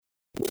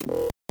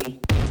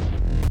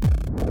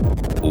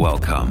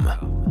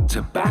Welcome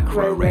to Back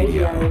Row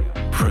Radio,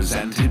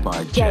 presented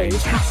by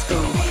James Haskell.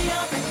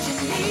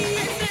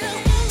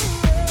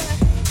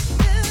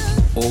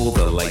 All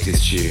the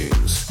latest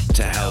tunes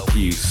to help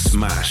you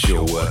smash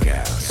your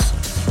workouts.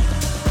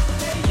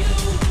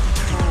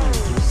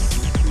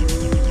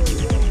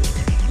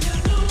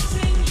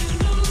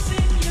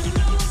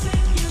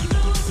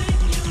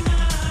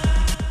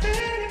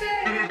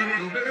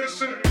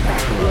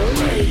 Back Row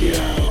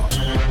Radio.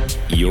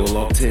 You're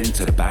locked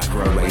into Back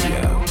Row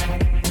Radio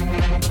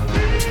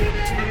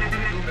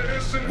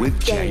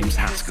with James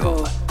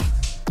Haskell.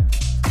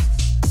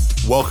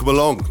 Welcome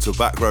along to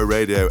Back Row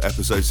Radio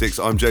episode 6.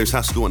 I'm James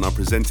Haskell and I'm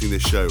presenting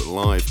this show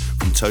live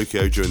from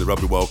Tokyo during the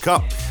Rugby World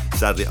Cup.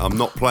 Sadly, I'm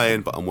not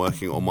playing, but I'm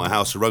working on my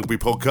House of Rugby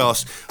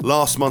podcast.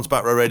 Last month's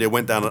Back Row Radio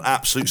went down an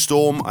absolute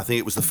storm. I think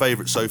it was the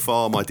favourite so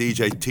far. My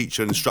DJ,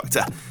 teacher and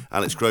instructor,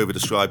 Alex Grover,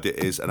 described it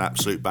as an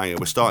absolute banger.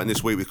 We're starting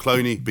this week with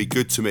Cloney, Be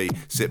Good To Me.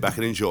 Sit back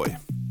and enjoy.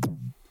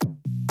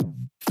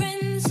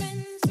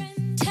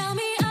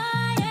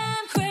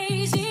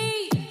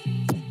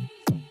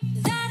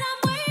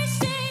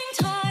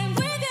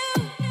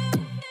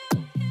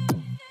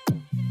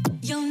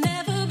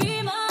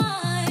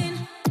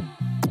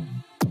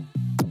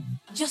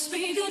 Just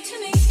be good to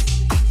me.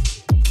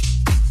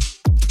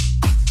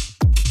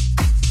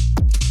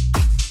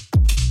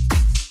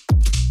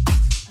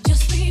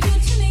 Just be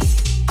good to me.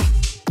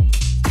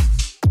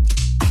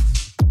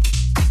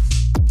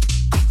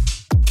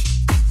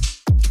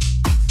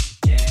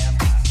 Yeah.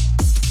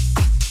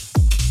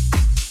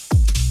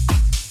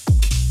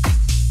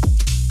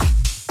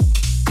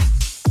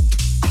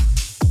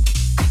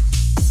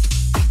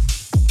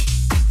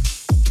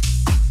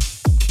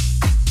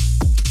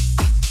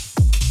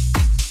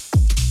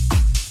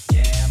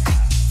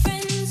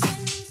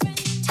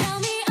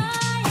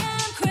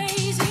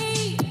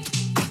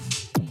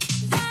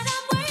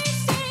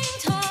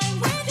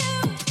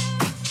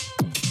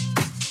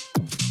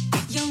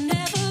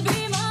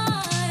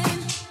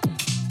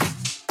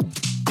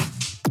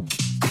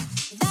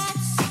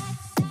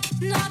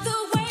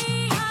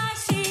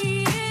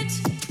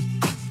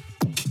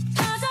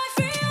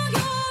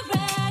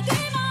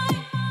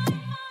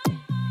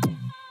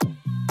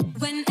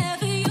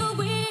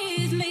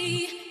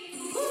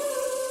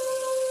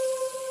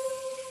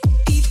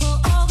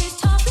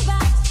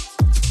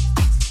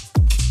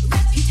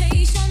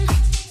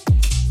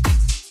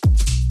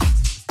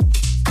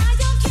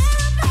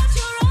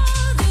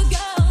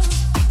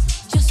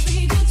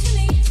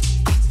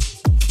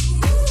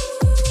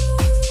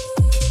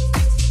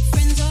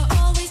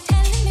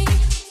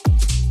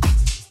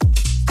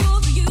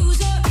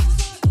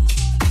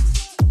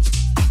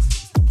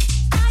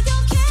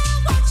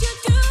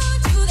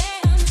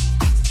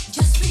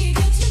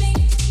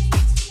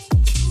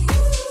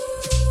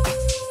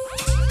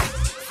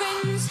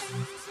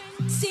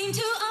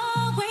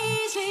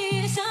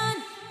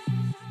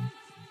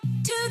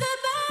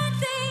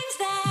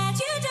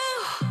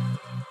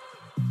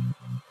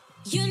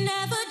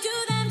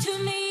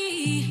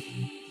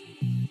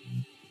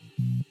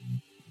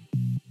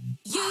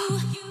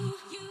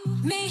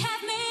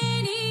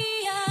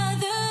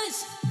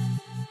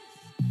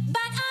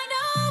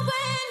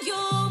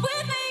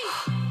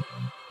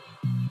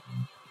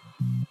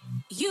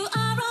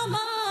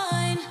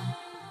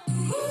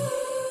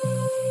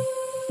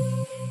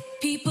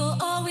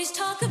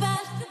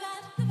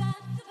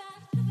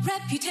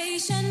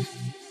 Reputation.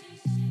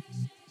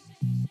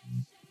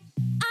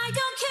 I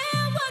don't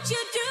care what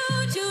you do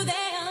to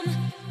them.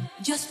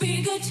 Just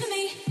be good to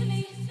me.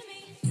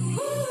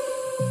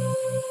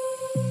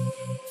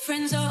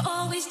 Friends are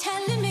always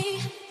telling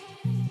me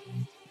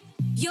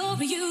you're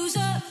a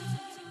user.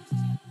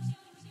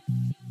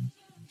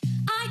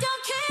 I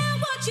don't care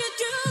what you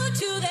do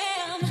to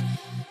them.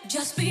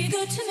 Just be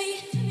good to me.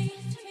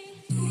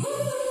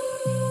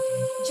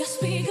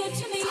 Just be good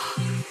to me.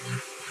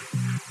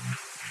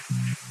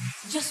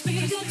 Just be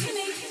good to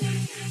me.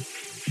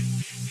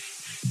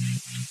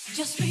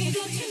 Just be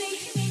good to me.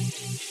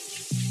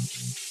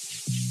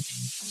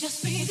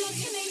 Just be good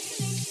to me.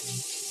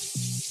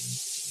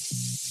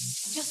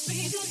 Just be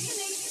good to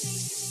me.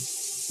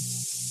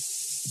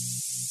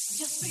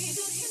 Just be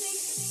good to me.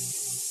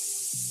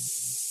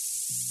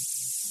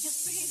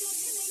 Just be good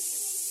to me.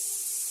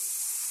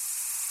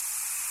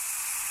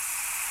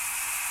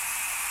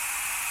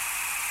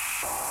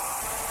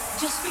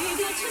 Just be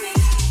good to me.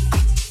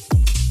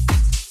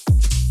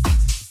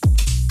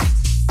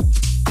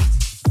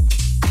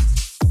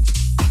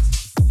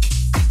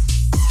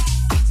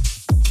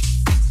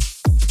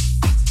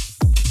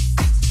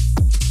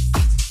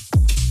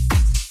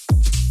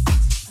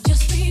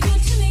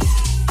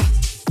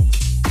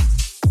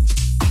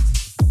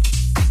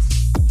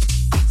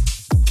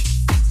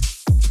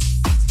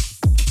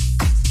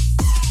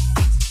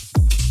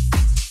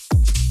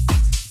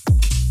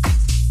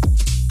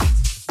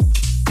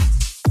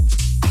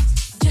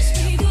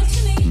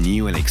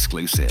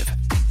 Exclusive.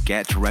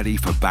 Get ready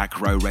for Back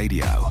Row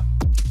Radio.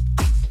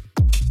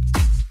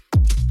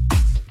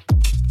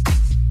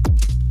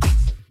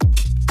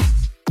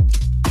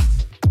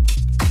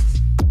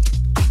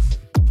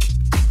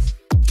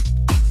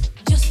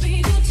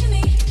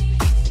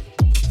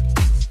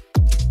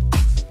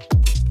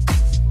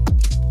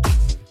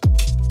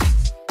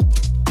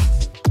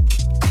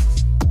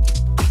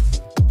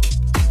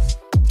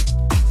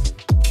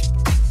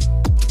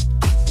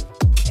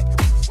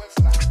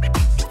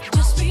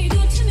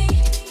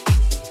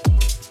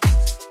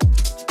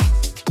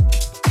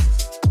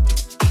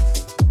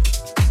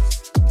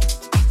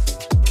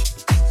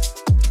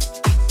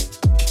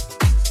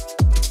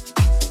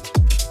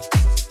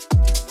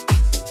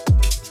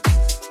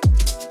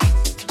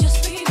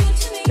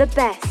 The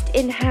best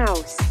in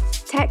house,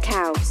 tech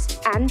house,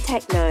 and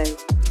techno.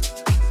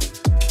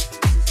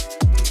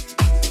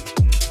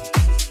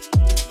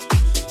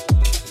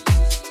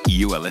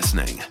 You are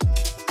listening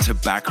to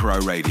Back Row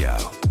Radio.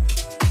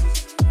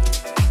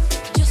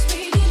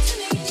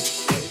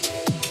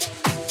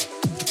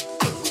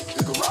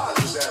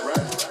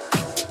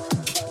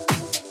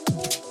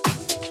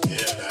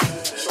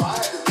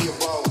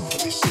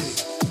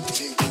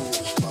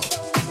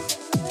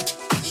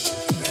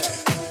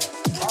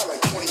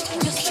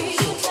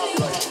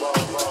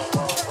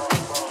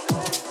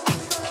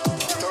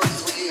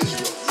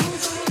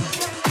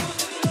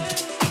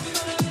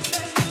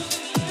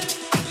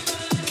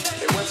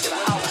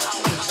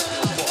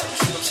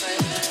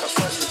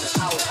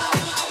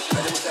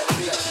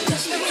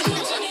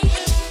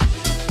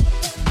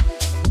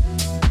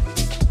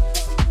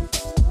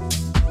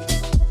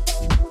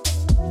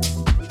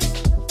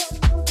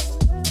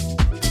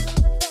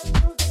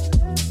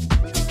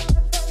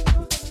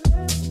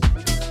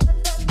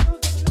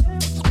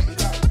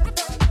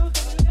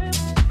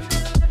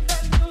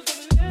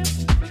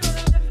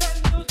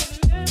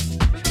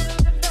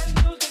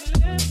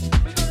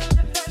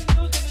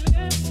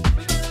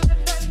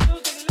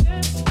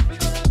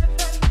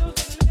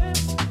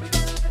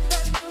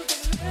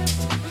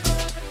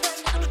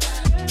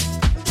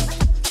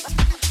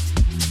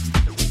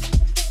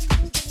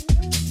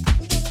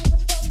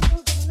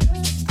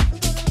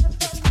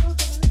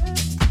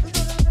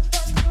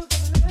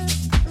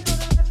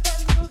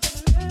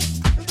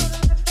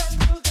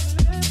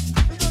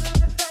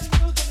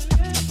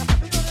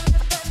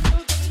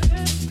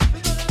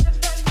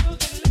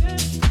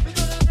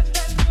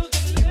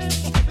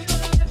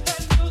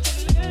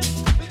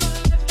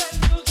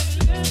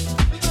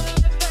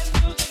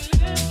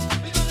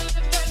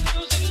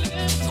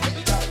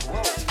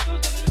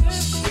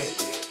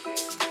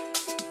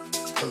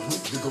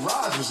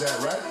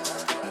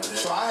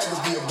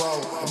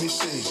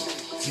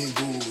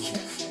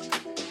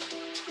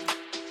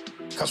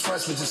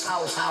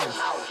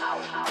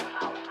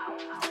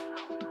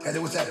 And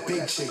there was that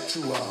big chick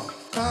too, it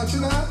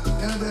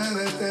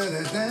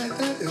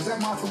was that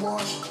Martha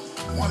Wash?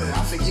 One of them,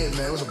 I forget,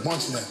 man, it was a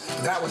bunch of them.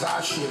 But that was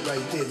our shit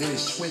right there. Then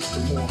it switched to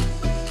more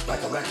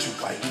like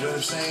electric, like, you know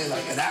what I'm saying?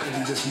 Like, and that would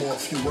be just more a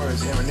few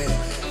words here and there.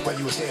 But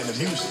you was hearing the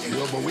music, you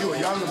know? But we were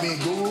younger, me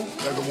and Guru.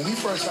 Like, when we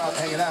first started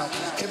hanging out,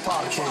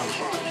 hip-hop came.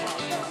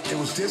 It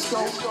was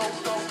disco,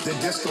 then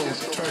disco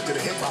turned to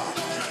the hip-hop.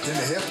 Then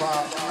the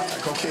hip-hop,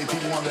 like, okay,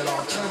 people want that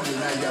alternative,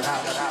 now you got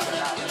house.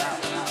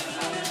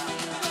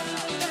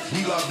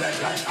 We love that,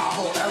 like, our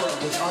whole era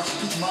was us,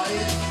 my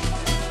age.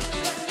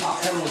 Our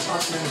era was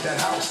hustling with that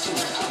house, too.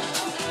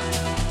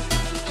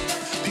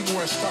 People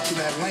weren't stuck in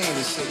that lane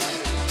and shit.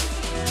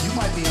 You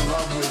might be in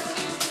love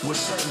with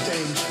certain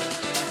things.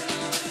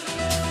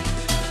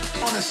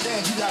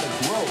 Understand, you gotta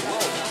grow.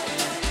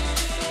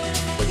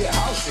 But yeah,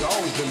 house shit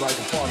always been like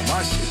a part of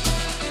my shit.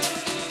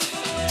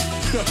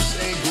 You know what I'm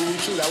saying? Groove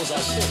too, that was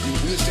our shit. We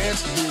was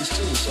dancing dudes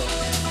too, so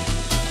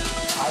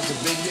I was a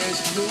big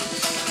dancing dude,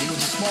 he was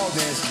a small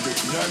dancing dude,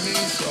 you know what I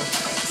mean? So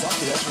fuck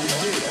it, that's what we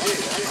did.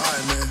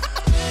 Alright, man.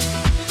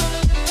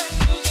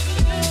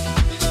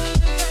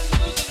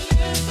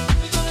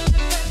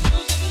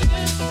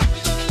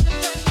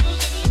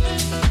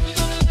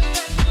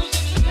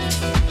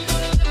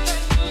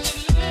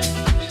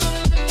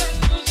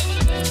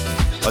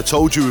 I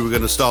told you we were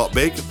going to start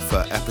big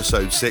for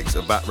episode 6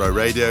 of Back Row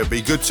Radio.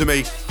 Be Good to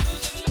Me.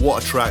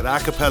 What a track. The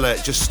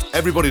acapella, just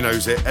everybody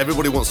knows it.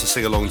 Everybody wants to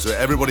sing along to it.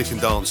 Everybody can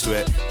dance to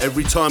it.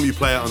 Every time you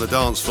play it on the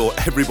dance floor,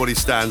 everybody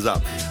stands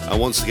up and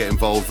wants to get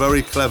involved.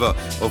 Very clever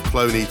of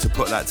Cloney to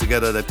put that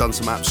together. They've done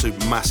some absolute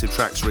massive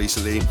tracks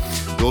recently.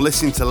 You're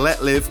listening to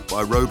Let Live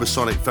by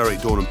Robosonic,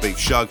 Ferreck Dawn and Big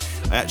Shug.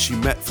 I actually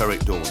met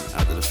Ferreck Dawn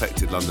at the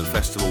Defected London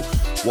Festival.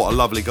 What a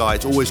lovely guy.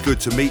 It's always good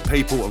to meet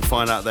people and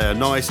find out they're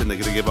nice and they're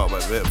going to give up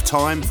a bit of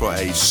time for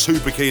a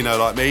super keyno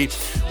like me.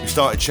 We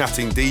started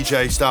chatting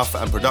DJ stuff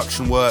and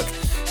production work.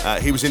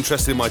 He was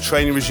interested in my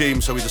training regime,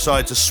 so we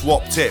decided to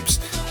swap tips.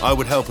 I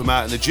would help him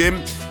out in the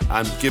gym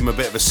and give him a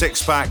bit of a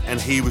six-pack,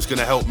 and he was going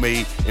to help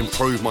me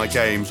improve my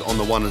games on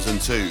the 1s and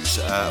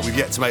 2s. We've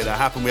yet to make that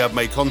happen. We have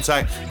made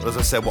contact, but as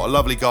I said, what a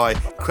lovely guy,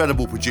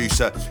 incredible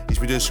producer. He's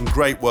been doing some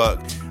great work,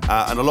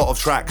 and a lot of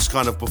tracks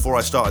kind of before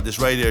I started this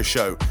radio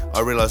show, I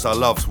realised I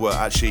loved were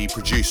actually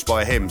produced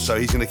by him, so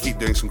he's going to keep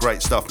doing some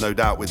great stuff, no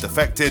doubt, with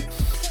Defected.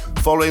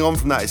 Following on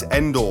from that is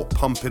Endor,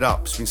 Pump It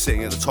Up. It's been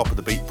sitting at the top of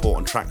the Beatport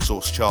and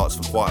Traxsource charts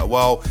for quite a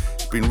while.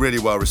 It's been really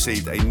well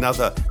received.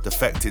 Another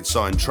Defected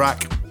signed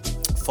track.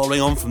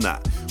 Following on from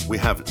that, we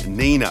have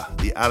Nina,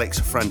 the Alex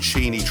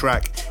Francini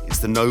track. It's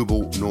the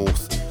Noble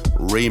North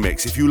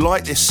remix. If you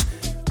like this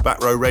Back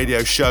Row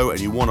Radio show and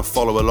you want to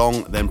follow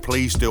along, then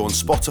please do on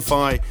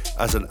Spotify,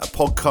 as a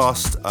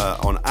podcast,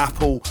 on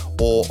Apple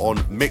or on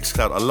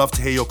Mixcloud. I'd love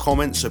to hear your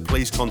comments, so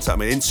please contact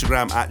me on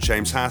Instagram at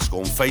James Haskell,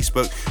 on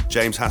Facebook,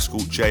 James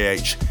Haskell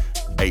JH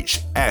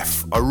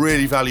UHF. I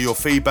really value your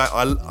feedback.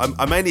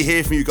 I mainly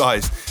hear from you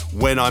guys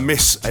when I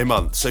miss a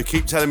month, so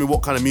keep telling me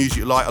what kind of music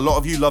you like. A lot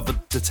of you love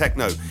the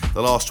techno,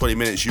 the last 20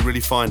 minutes. You really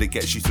find it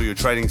gets you through your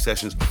training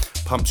sessions,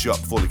 pumps you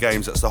up before the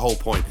games. That's the whole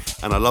point,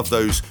 and I love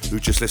those who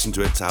just listen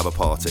to it to have a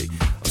party.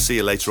 I'll see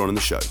you later on in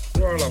the show.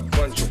 You're all a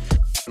bunch of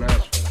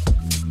assholes.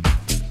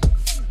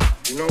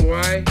 You know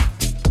why?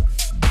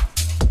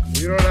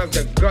 You don't have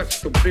the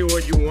guts to be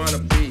what you want to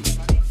be.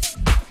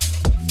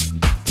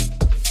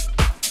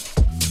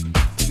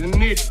 You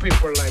need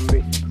people like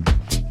me.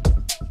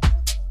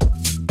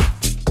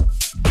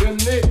 You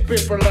need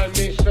people like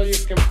me so you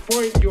can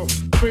point your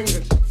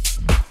fingers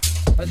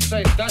and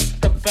say, that's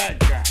the bad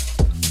guy.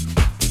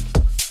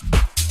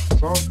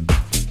 So,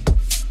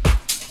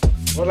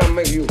 what'll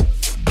make you?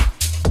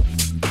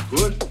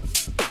 Good?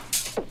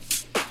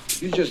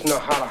 You just know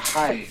how to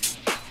hide.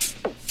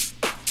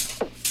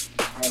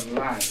 How to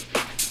lie.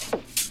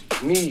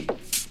 Me,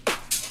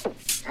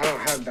 I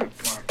don't have that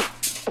part.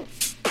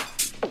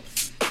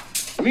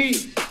 Me,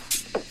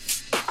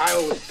 I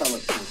always tell the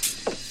truth.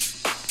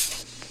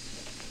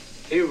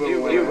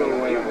 Even when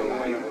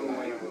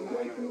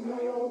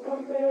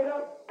Pump it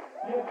up.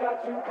 You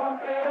got to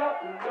pump it up,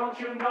 don't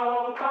you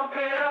know? Pump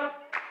it up.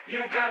 You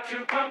got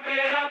to pump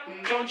it up,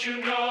 don't you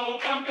know?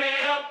 Pump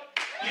it up.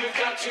 You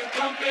got to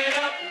pump it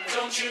up,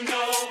 don't you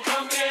know?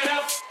 Pump it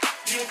up.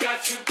 You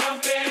got to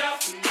pump it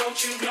up,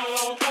 don't you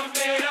know? Pump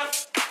it up.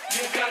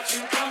 You got to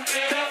pump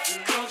it up,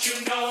 don't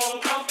you know?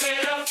 Pump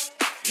it up.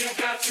 You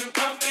got to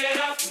pump it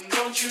up,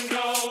 don't you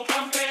know?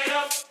 Pump it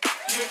up.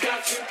 You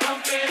got to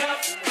pump it up,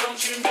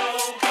 don't you know?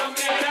 Pump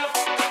it up.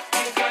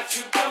 You got to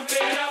pump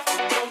it up,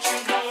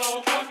 don't you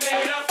know? Pump it up. You got to pump it up, don't you know? Pump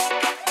it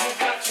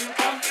up. You got to pump it up,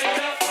 don't you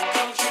know? Pump it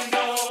up. You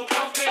got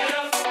to pump it up,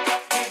 don't you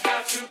know? Pump it up. You got to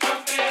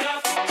pump it up,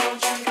 don't you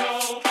know? Pump it up. You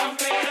got to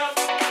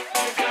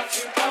pump it up,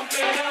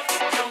 don't you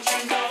know? Pump it up. You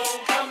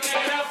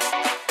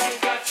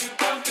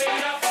got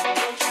to pump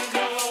it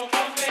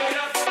up, don't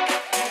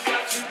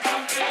you know? Pump it up. You got to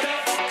pump it up, don't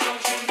you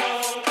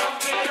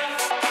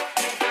know?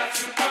 Pump it up. You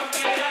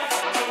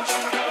got to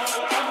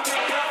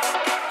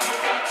pump it up,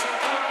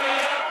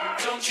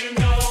 don't you know? Pump it up. You got to pump it up, don't you know?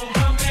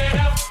 Pump it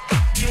up.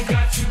 You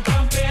got to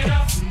pump it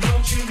up,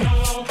 don't you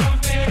know?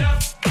 Pump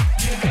it up. You got to pump it up, don't you know? Pump it up. You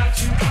got to pump it up, don't you know? Pump it up. You got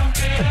to pump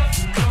it up,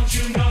 don't you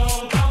know?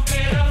 Pump it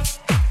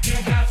up. You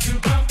got to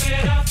pump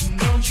it up,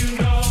 don't you know?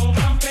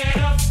 Pump it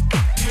up.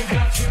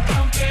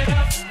 You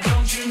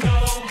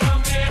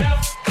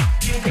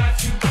got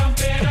to pump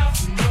it up.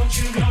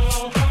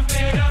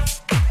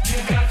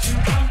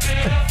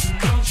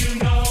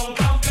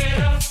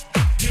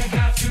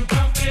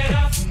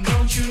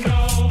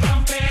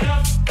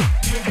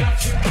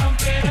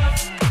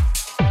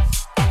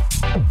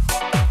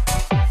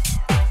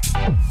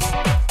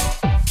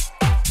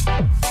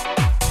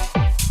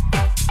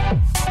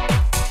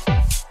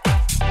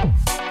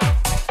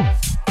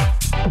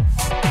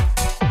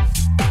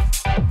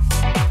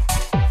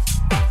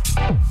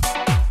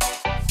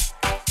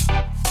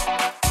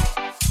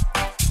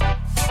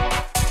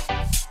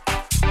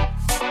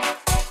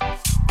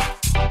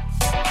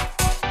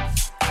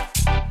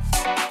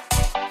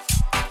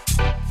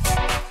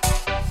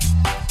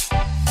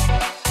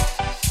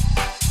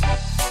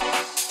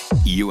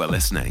 You are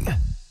listening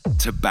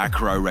to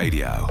Back Row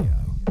Radio.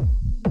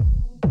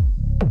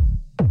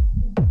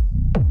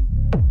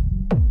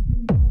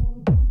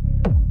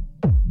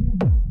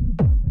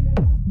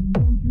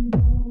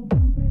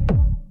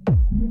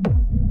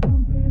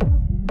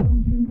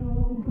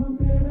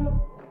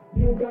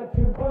 You got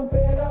to pump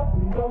it up,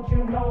 don't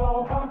you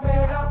know? Pump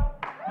it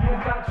up. You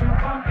got to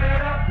pump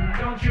it up,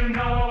 don't you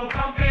know?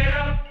 Pump it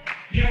up.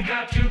 You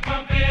got to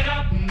pump it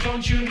up,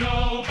 don't you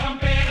know?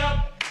 Pump it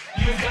up.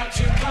 You got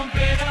to pump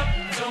it up,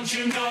 don't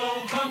you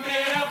know? Pump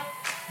it up.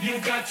 You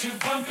got to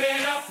pump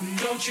it up,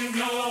 don't you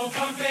know?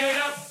 Pump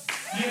it up.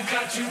 You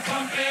got to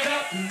pump it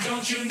up,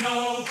 don't you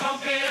know?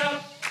 Pump it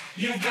up.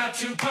 You got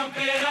to pump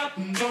it up,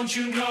 don't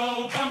you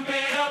know? Pump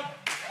it up.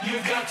 You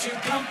got to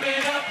pump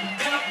it up,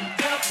 up,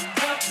 up,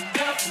 up,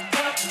 up,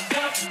 up,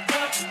 up, up,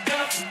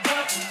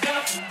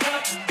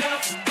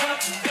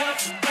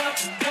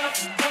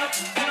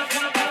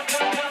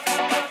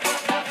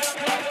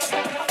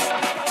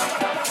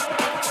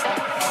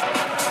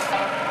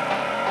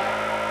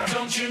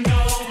 don't you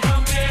know?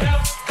 Pump it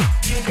up.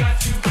 You got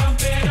to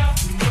pump it up,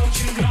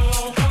 don't you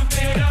know? Pump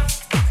it up.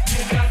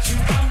 You got to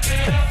pump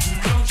it up,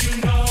 don't you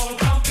know?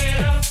 Pump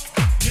it up.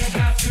 You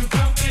got to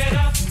pump it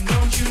up,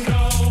 don't you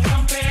know?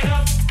 Pump it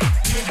up.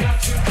 You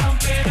got to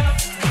pump it up,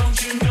 don't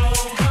you know?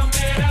 Pump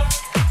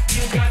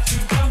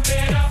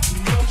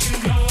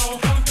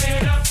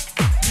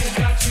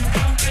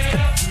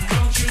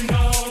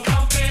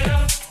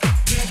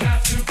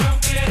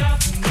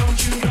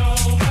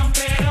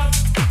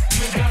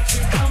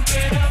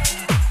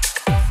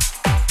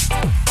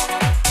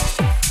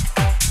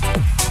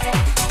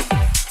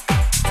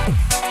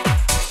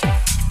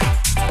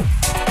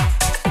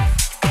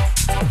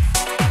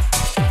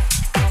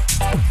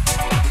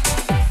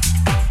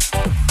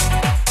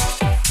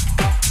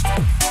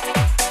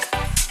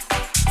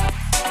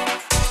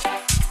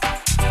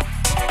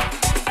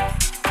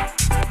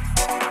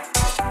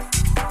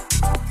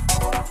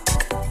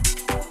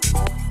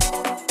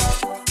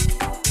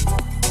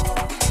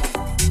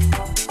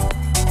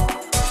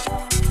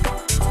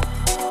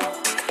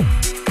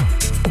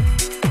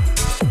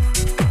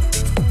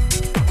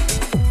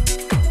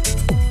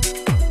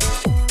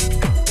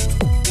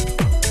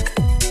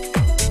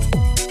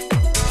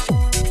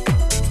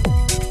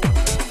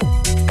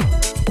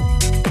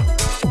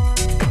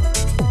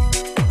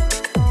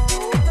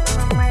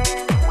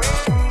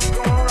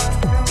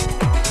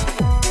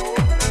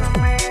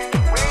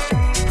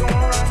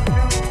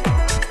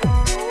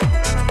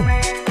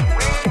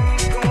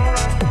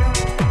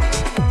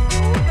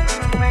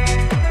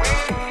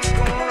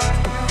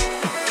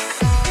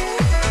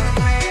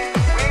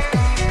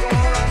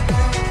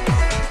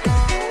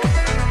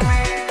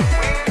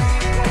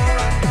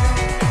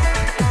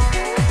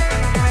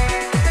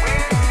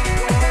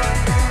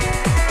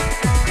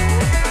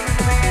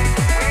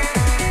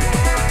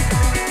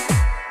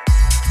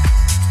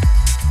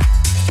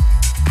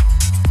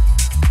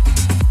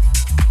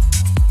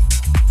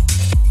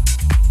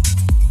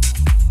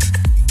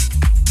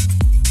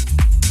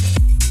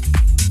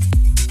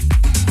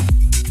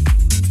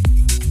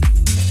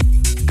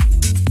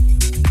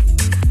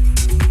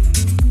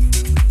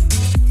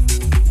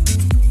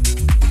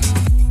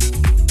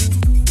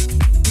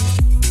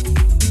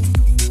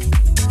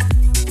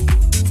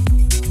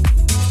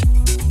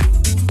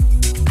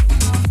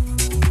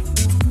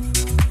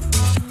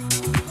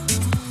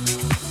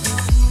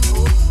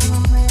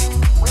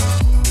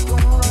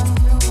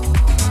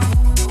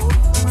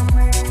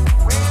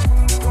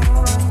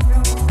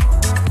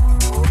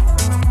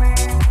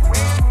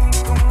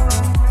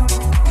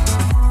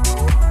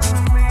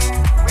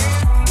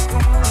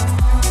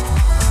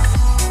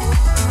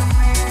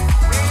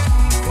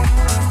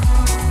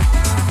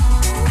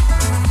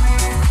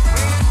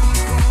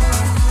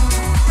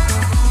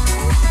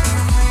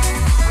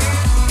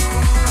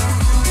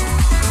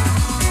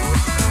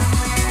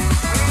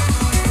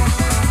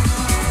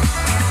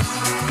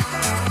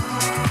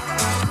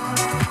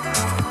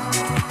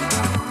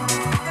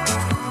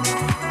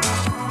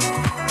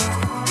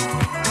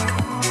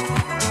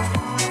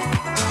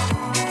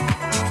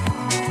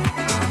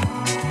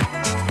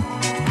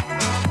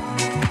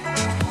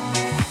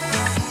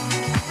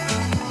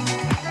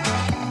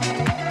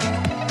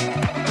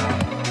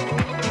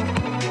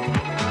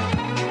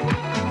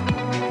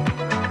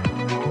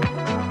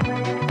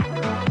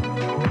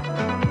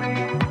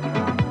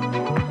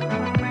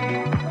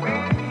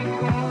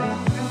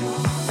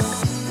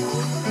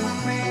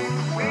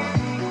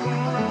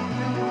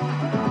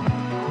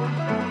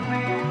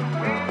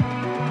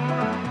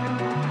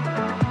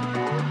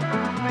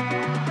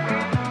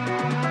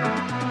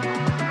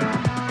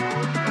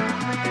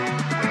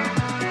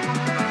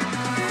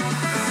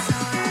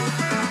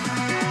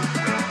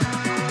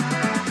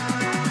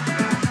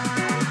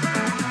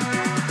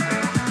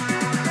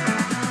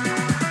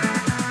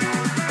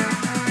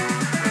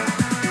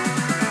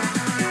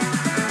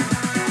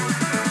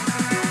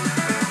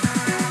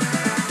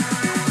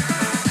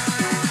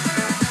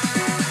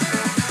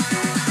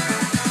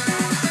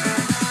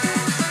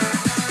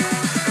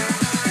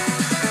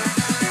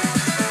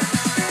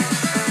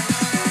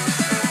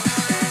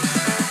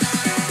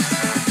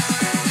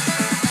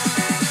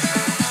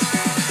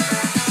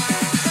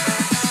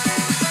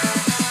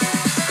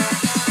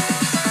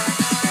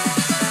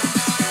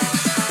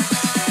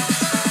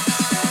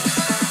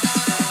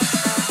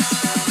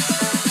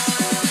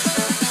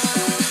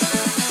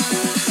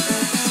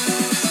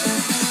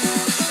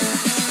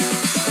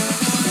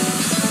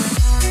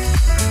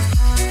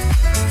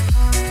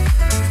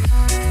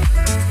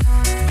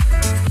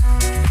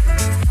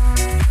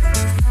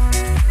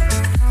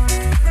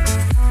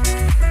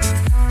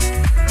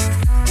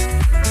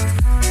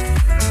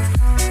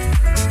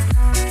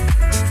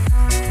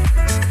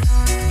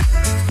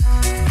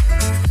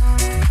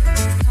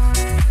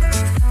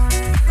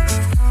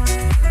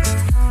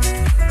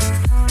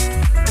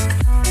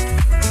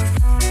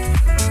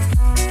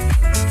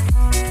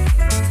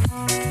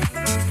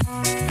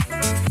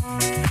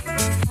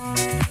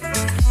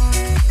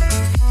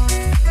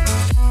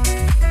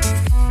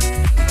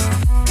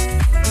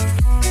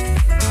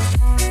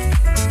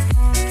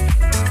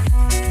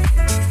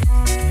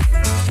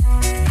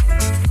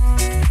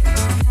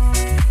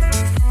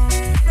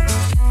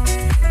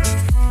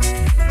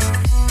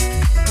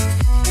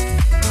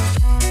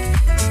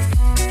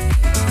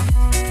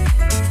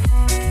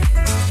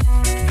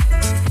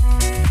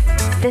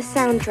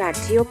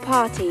soundtrack to your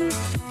parties,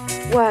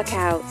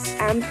 workouts,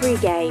 and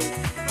pre-game.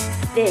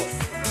 This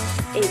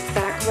is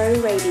Back Row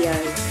Radio.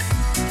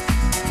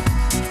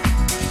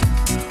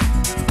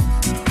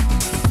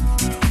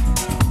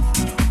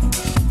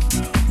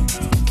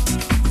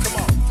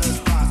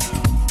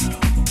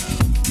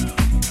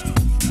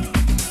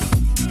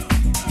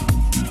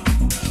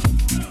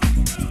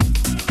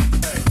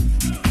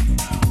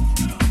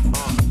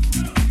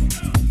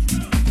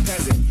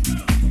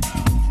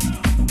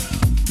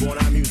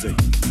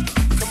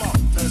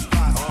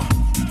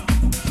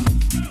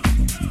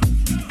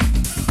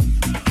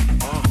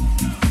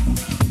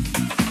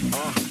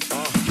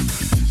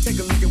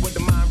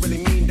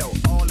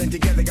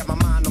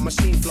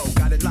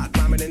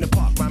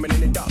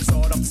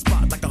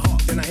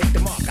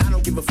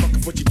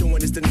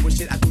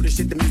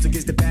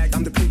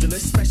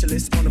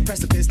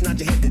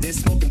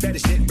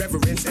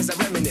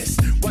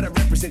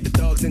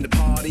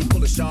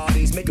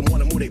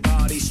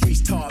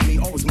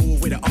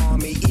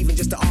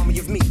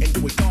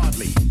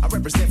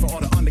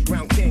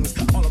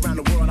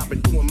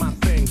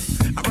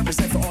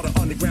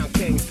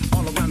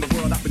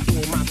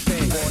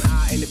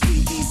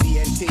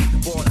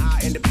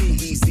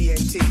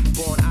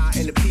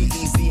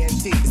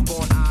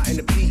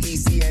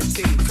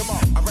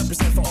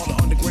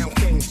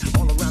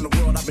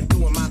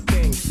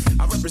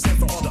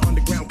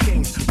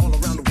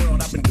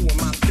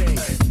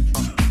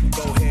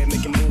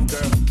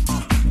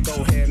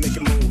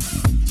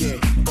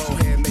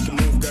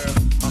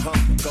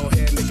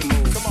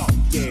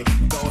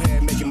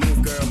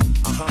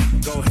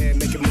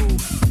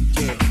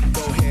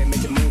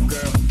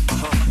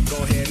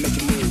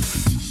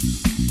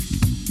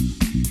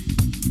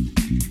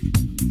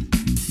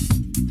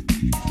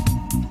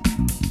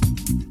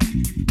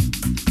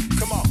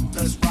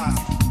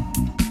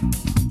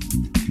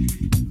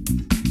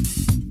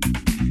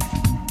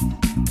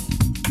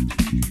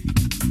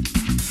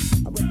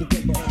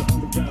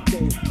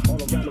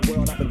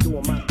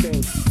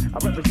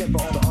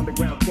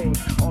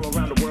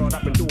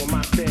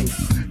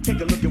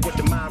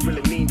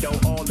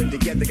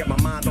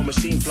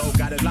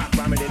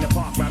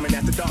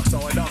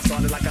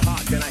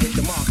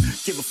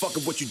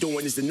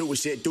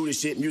 Shit, do this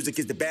shit, music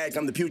is the bag,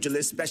 I'm the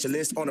pugilist,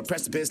 specialist on a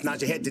precipice,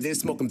 nod your head to this,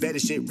 smoking better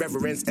shit,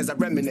 reverence as I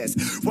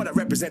reminisce, what I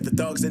represent, the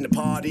thugs in the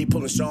party,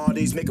 pulling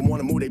shawties, make them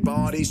wanna move their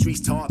bodies, streets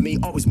taught me,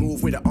 always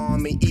move with an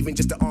army, even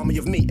just an army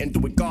of me, and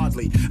do it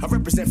godly, I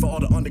represent for all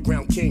the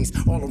underground kings,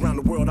 all around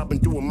the world, I've been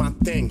doing my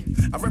thing,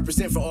 I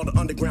represent for all the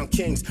underground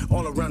kings,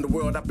 all around the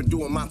world, I've been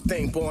doing my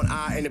thing, born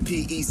I in the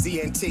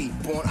P-E-C-N-T,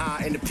 born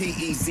I in the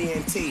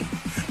P-E-C-N-T,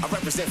 I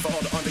represent for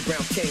all the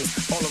underground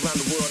kings, all around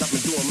the world, I've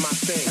been doing my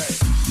thing.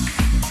 Hey.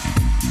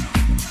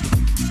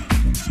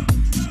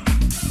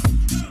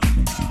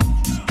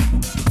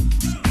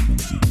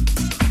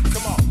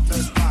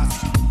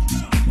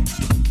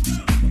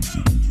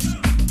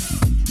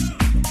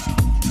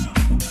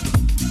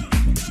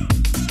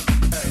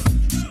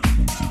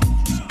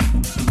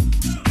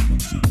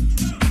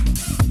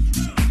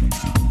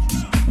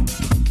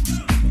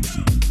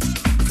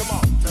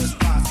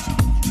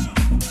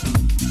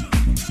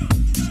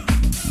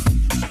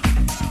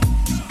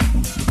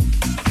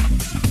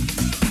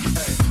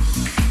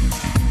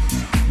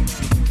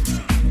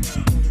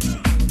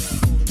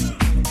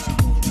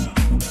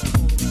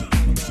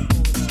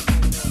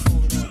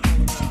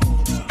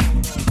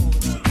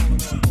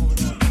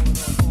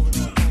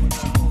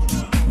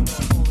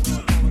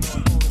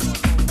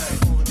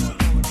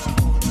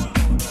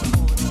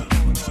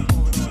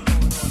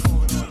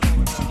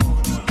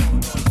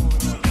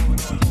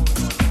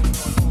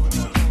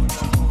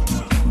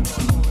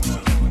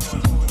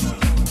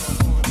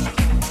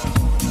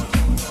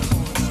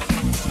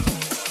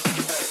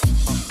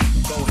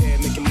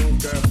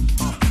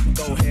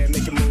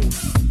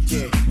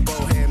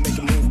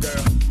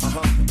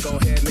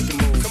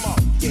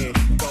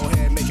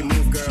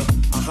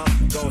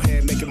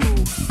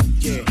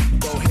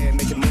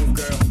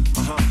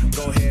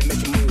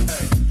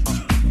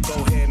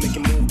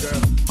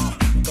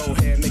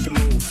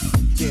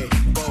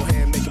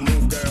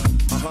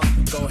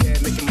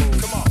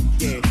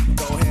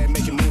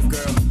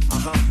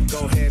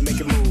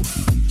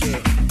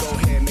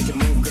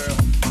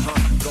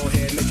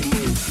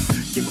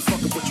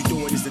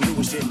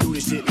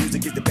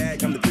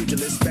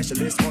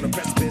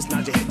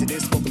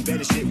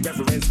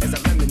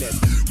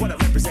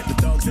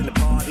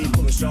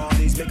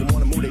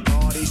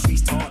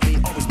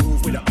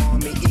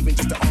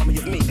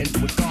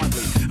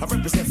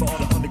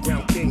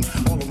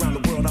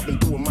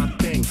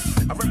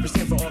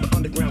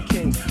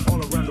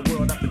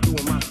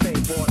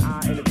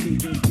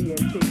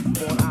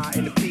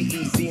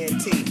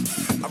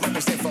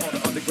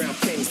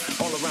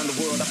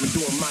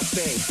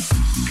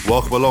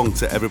 Welcome along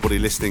to everybody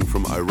listening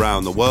from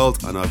around the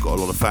world. I know I've got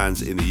a lot of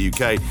fans in the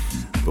UK,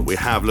 but we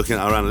have, looking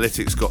at our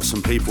analytics, got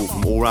some people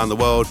from all around the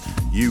world,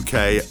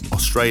 UK,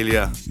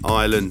 Australia,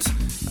 Ireland,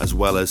 as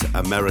well as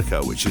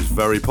America, which is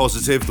very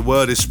positive. The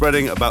word is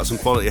spreading about some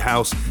quality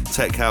house,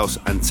 tech house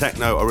and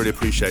techno. I really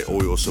appreciate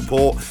all your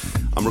support.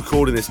 I'm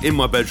recording this in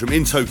my bedroom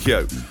in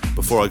Tokyo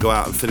before I go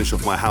out and finish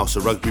off my House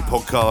of Rugby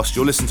podcast.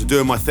 You're listening to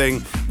Doing My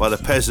Thing by The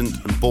Peasant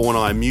and Born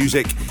Eye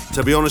Music.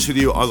 To be honest with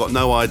you, I got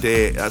no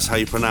idea that's how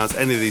you pronounce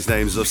any of these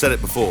names. As I've said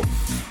it before,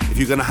 if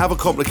you're going to have a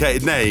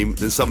complicated name,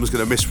 then someone's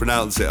going to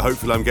mispronounce it.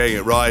 Hopefully I'm getting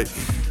it right.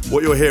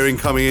 What you're hearing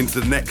coming into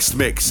the next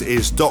mix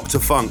is Dr.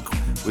 Funk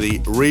with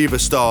the Riva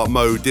Star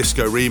Mo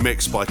Disco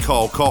remix by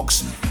Carl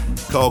Cox.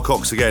 Carl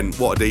Cox, again,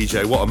 what a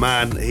DJ, what a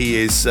man. He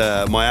is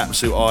my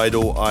absolute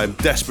idol. I'm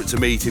desperate to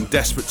meet him,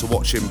 desperate to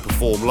watch him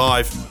perform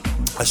live.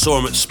 I saw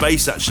him at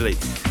Space, actually,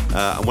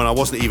 when I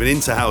wasn't even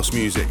into house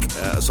music,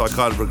 so I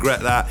kind of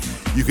regret that.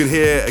 You can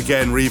hear,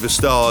 again, Riva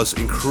Star's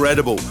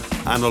incredible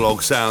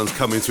analog sounds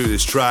coming through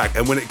this track,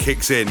 and when it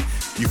kicks in,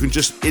 you can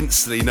just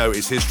instantly know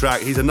it's his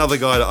track. He's another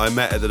guy that I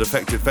met at the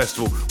Defected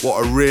Festival.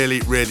 What a really,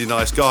 really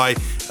nice guy.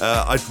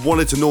 I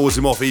wanted to nose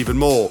him off even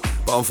more,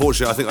 but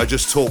unfortunately I think I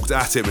just talked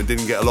at him and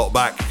didn't get a lot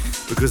back,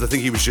 because I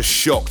think he was just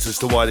shocked as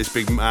to why this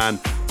big man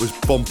was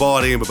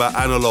bombarding him about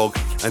analog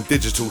and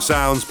digital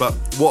sounds. But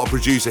what a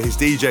producer. His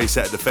DJ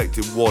set at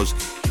Defected was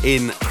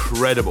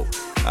incredible.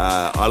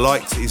 I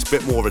liked his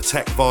bit more of a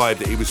tech vibe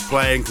that he was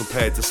playing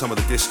compared to some of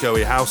the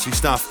disco-y, housey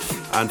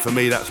stuff, and for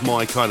me that's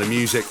my kind of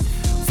music.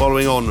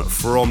 Following on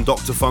from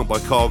Dr. Funk by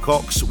Carl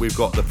Cox, we've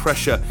got The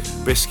Pressure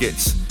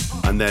Biscuits,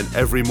 and then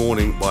Every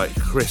Morning by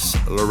Chris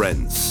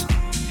Lorenz.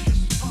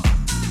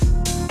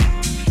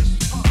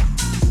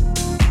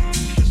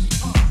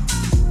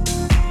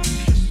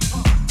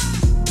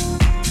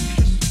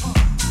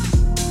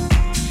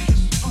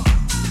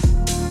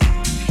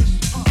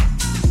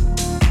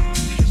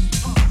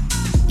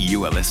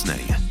 You are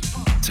listening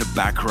to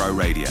Back Row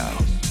Radio.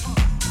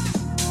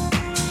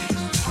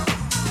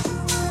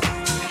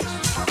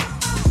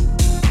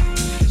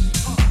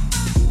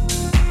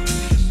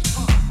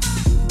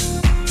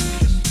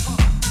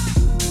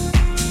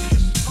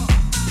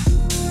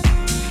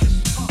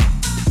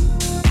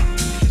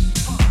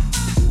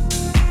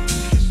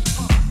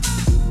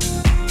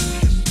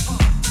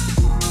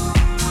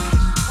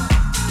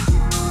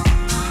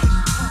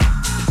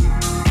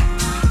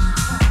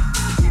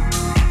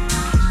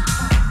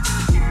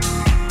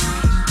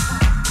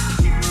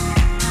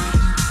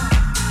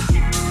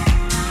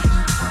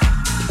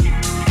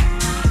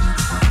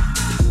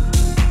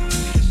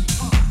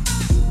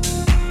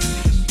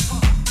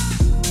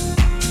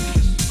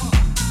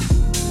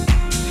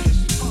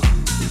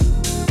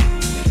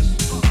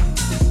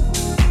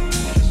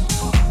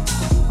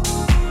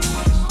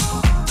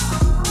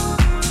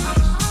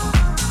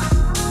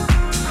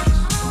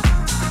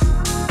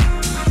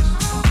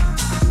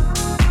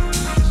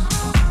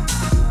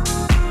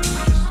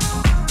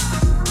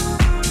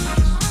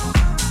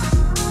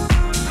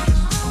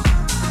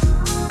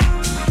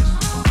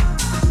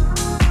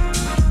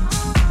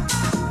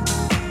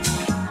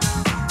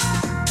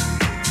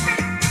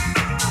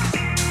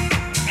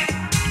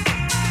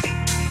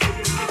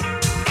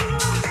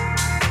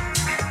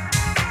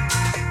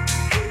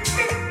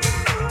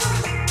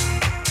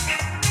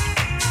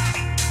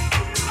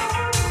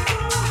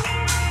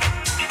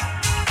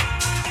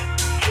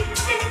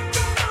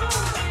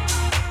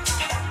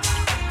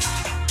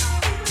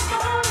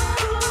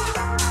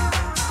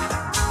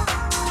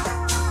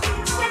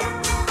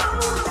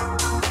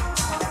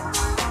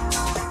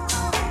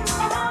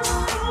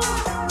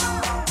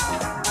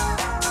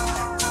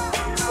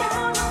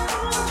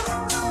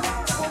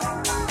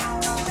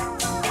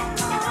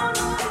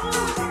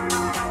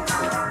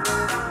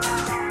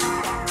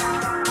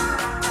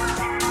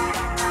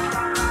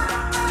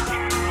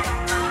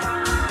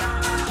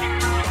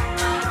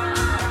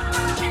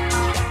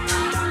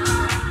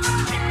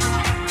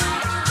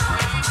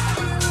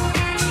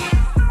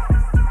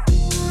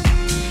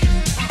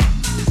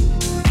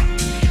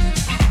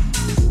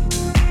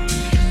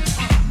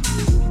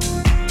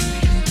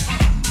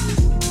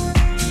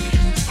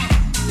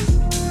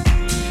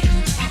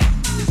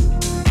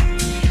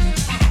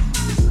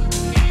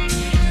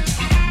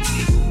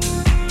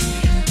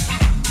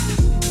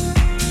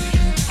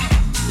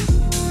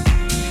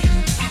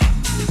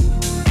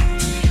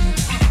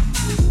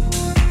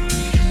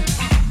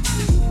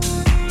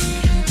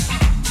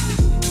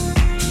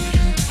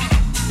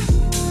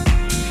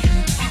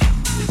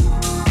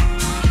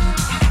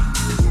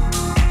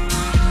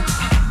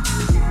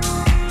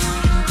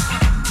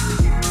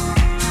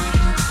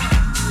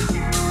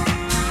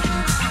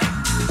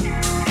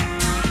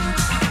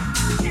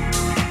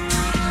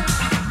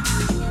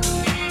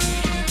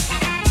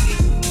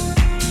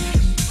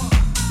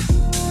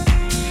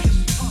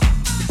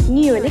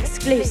 New and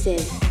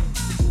exclusive.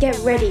 Get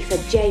ready for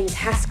James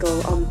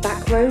Haskell on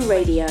Back Row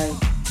Radio.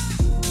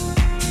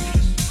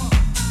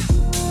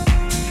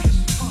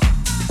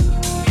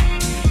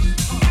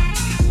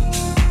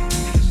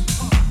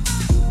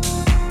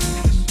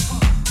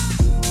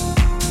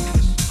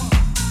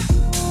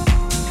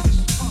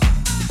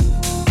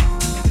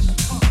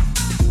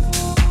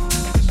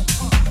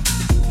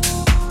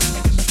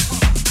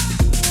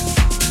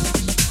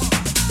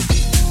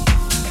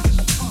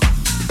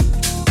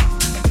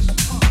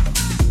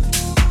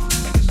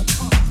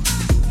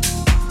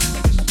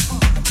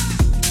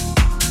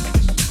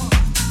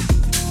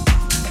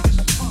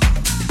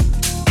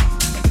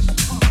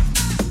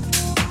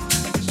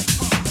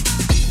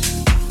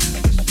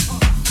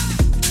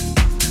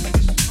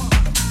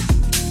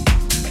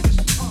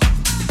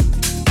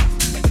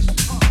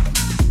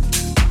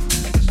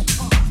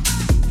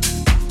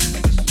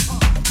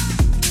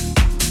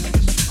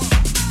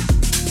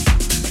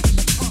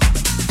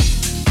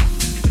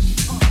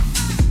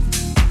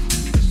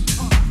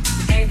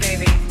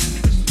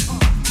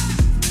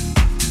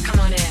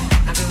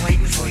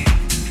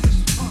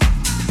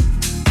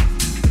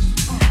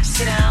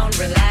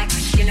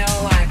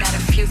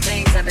 few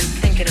things I've been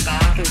thinking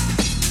about, and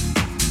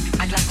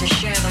I'd like to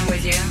share them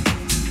with you.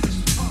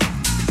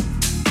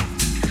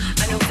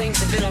 I know things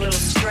have been a little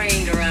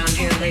strained around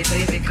here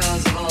lately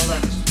because of all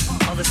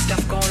the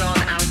stuff going on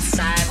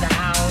outside the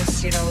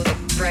house. You know, the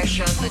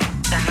pressure,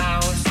 the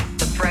house,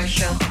 the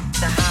pressure,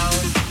 the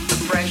house, the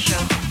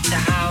pressure,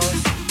 the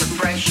house, the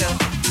pressure,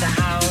 the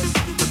house,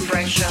 the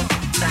pressure,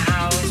 the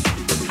house,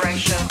 the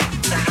pressure,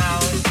 the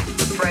house,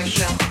 the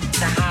pressure,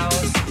 the house, the pressure, the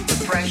house, the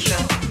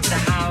pressure, the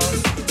house,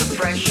 the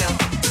pressure,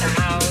 the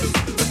house, the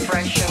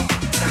pressure, the house, the pressure,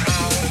 the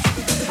house,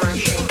 the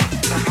pressure,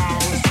 the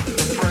house,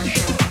 the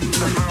pressure,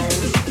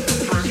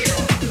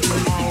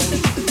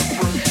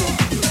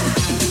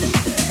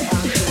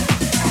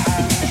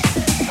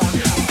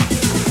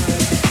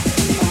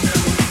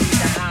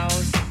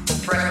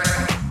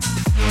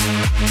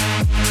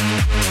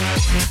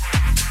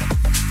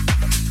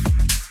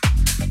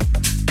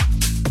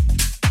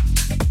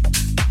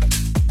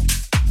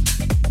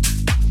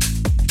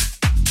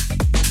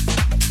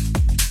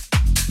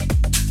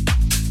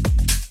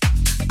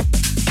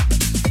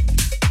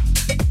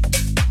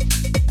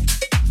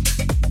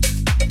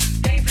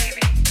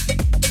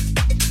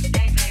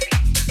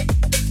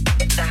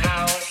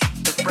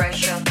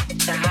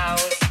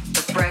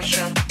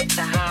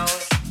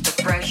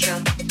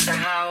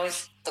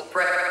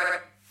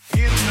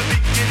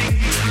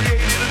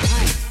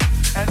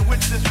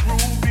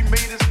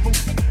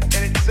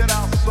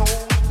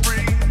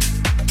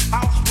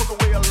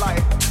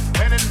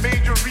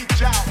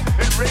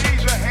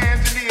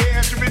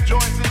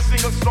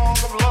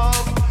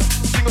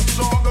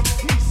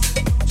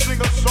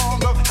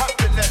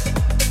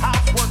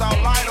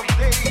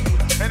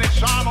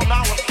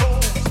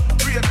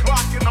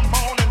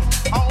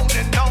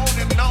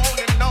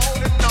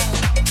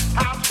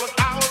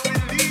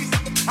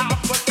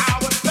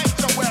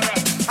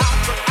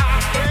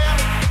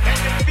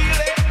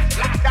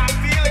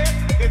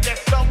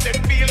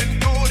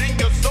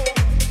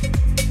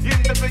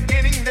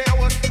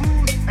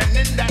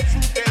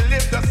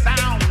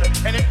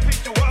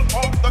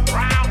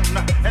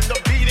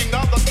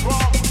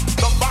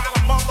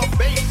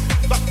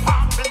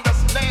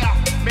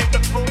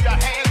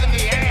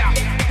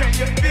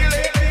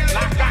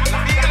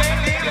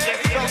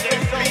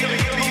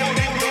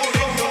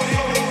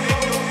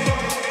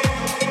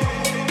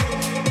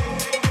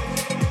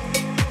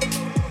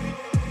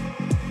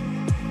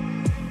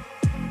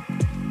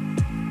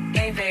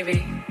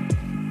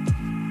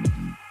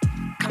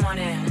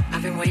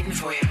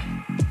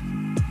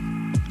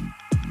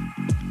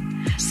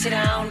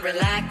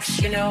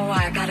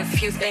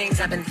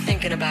 I've been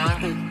thinking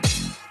about, and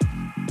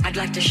I'd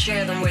like to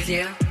share them with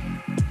you.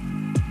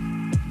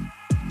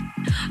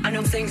 I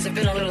know things have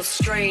been a little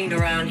strained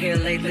around here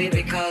lately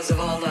because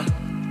of all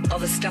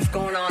the stuff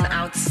going on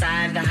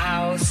outside the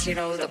house. You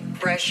know, the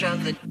pressure,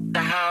 the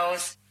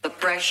house, the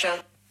pressure,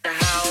 the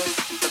house,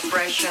 the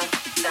pressure,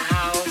 the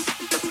house,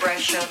 the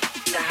pressure,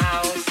 the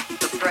house,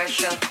 the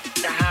pressure,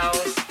 the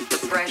house, the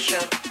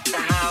pressure,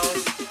 the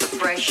house, the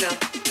pressure,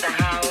 the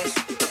house,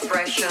 the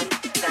pressure,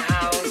 the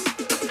house,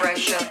 the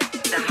pressure.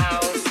 The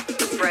house,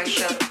 the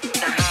pressure,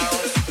 the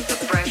house, the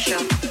pressure,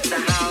 the house, the pressure,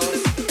 the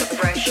house,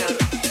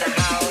 the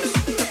pressure, the house,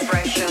 the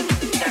pressure,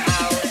 the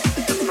house,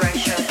 the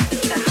pressure,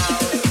 the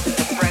house,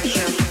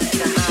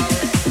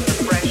 the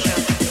pressure,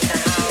 the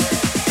house,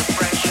 the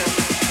pressure,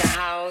 the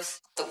house,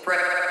 the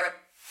pressure.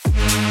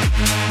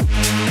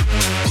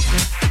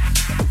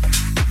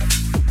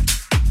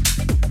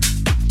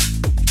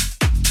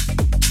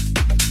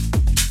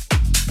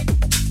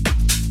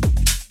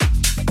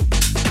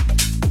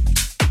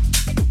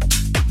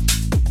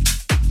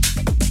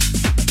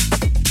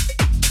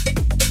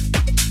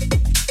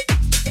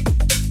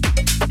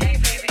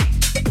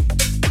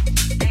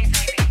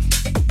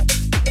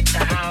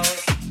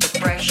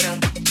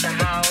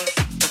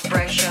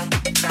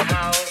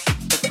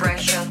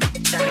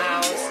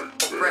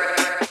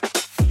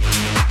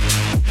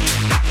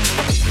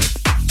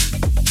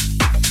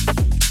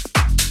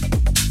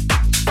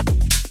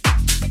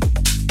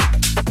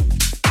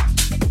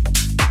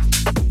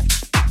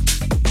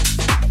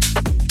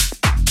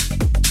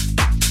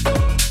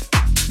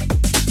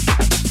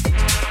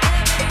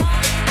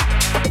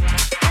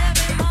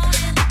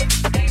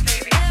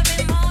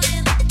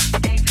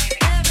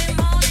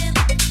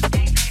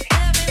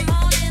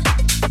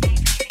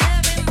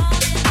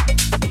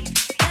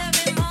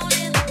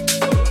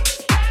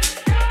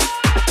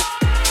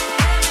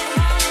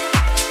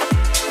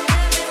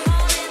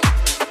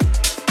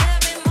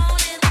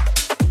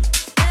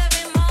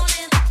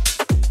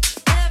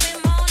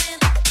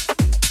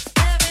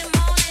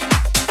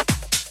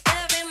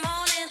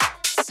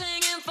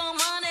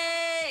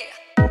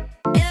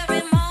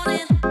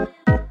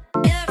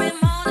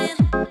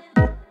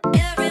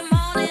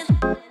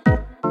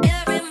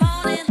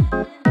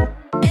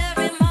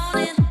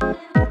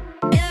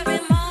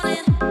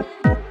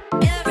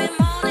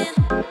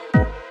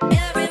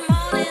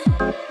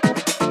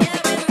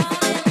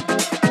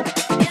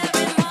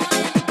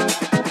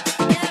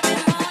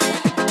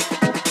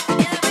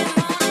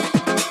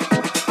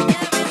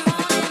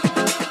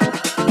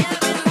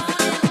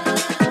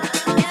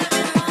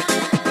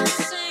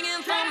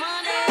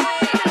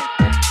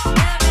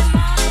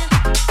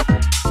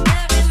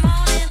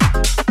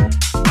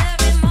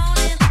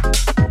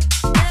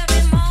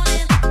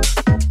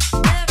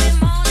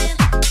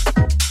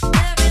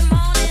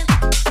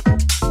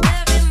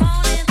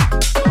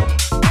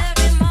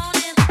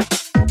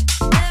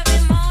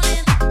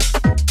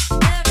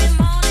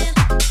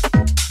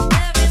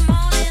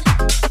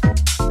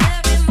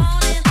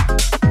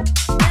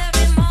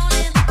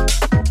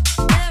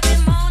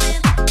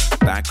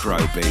 Back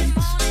Row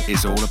Beats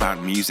is all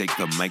about music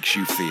that makes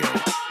you feel.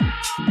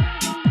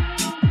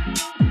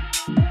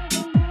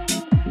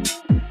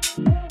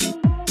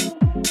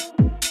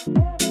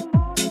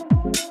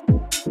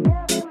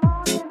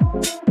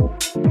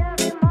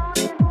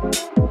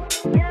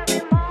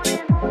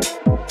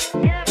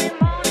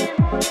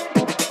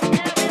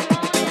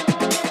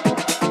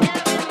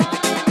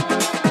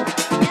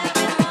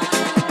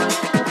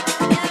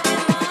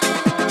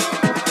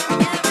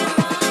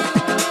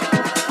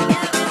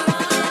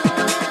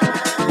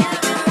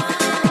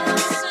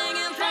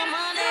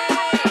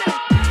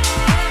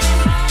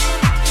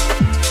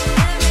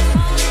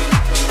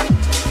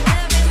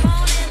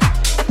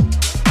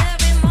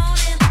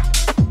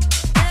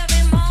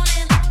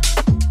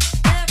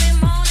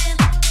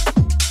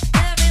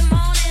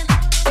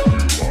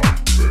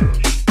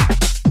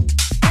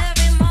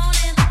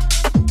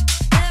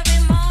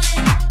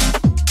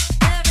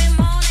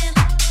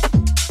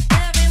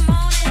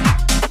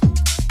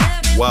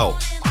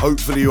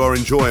 Hopefully you are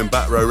enjoying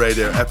Back Row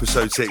Radio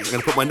episode 6. I'm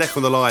going to put my neck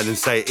on the line and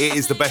say it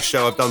is the best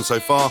show I've done so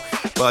far,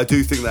 but I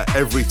do think that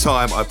every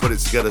time I put it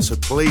together, so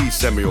please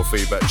send me your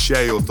feedback,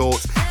 share your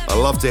thoughts. I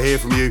love to hear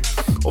from you.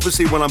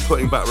 Obviously, when I'm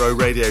putting Back Row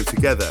Radio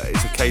together,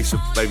 it's a case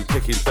of maybe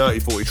picking 30,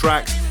 40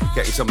 tracks,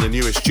 getting some of the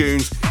newest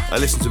tunes. I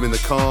listen to them in the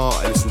car,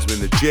 I listen to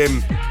them in the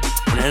gym,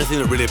 and anything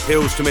that really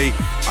appeals to me,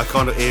 I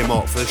kind of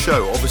earmark for the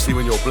show. Obviously,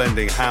 when you're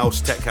blending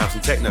house, tech house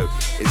and techno,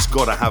 it's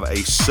got to have a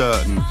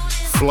certain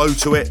flow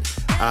to it.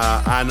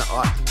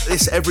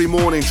 This Every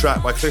Morning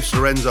track by Cliff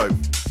Lorenzo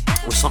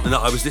was something that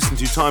I was listening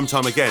to time and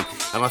time again,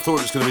 and I thought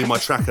it was going to be my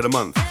track of the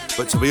month.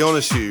 But to be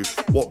honest with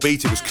you, what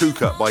beat it was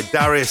Kuka by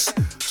Darius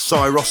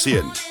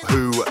Syrossian,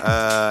 who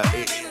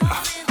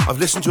I've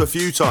listened to a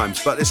few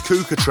times, but this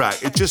Kuka track,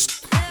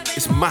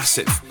 it's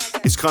massive.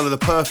 It's kind of the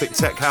perfect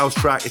tech house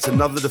track. It's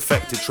another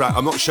Defected track.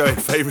 I'm not showing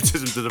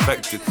favouritism to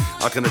Defected,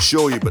 I can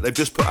assure you, but they've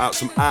just put out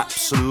some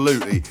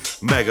absolutely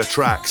mega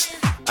tracks.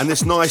 And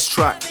this nice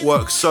track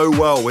works so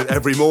well with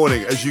Every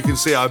Morning. As you can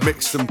see, I've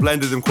mixed and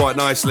blended them quite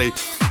nicely.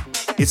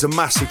 It's a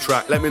massive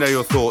track. Let me know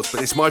your thoughts,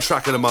 but it's my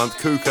track of the month,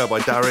 Kuka by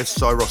Darius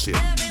Syrossian.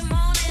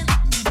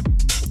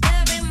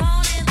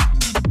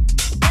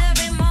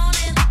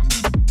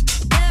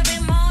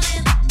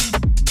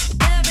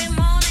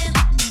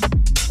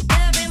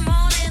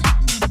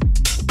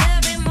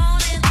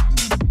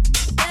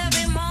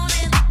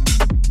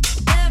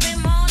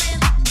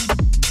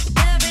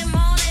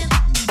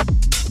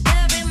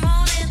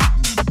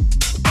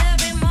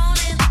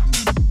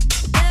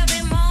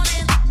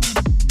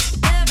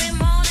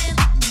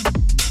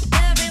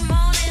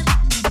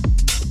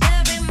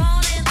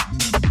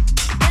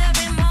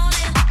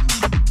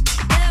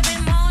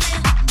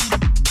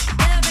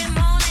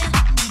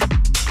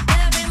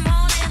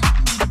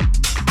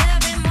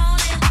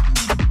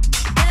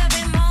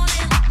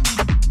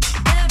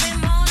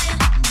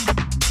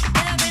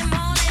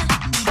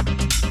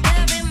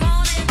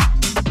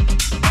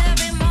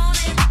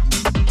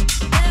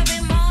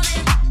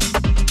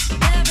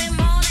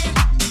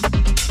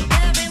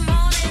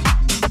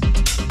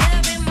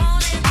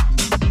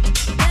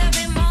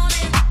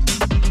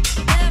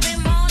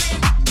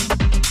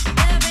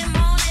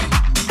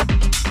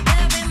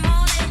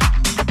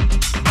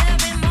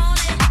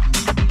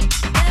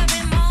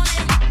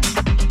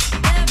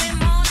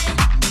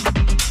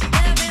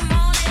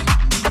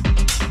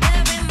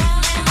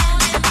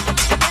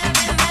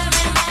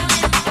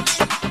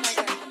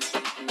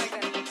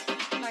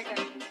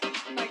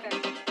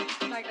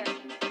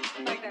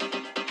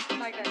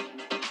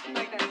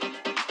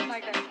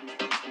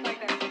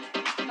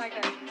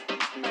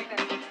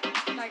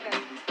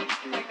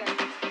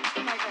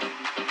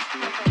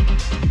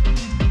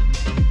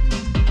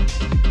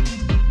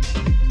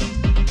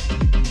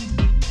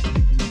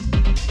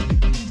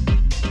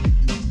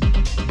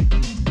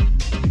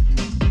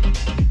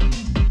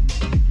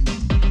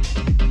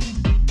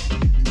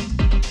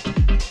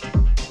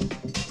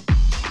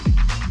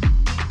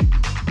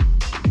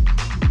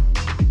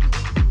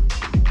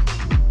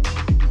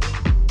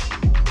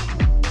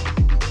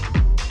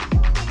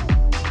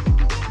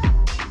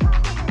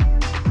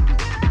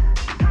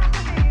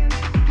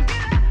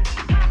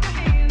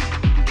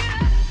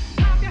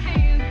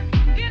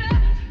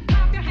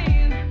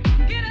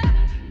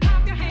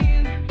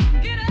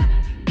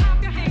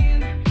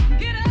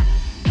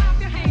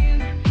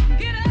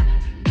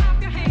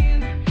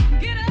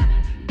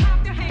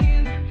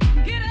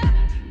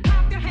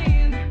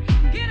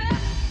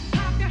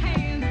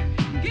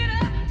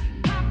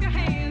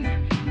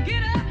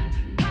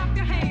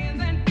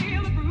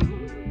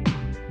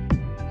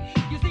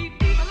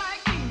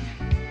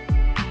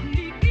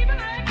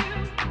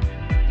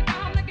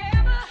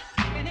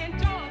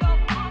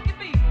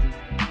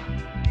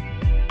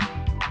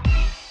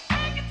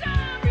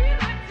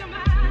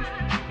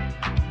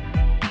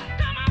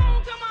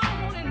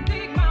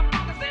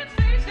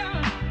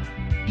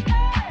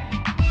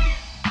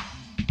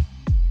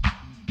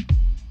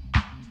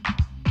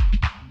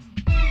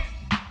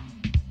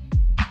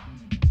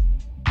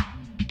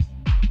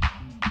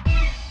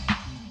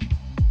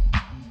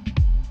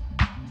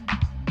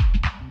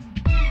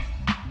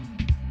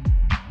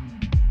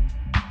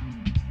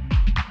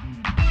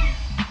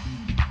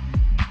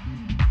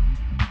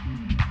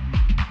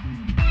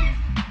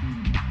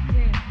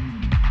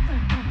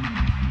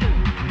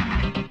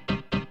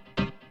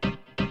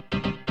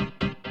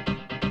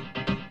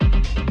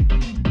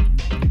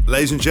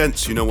 Ladies and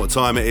gents, you know what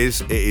time it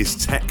is. It is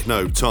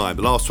techno time.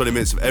 The last 20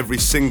 minutes of every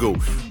single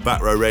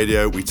Back Row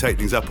Radio, we take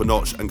things up a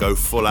notch and go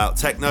full out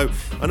techno.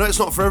 I know it's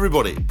not for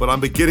everybody, but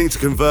I'm beginning to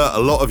convert a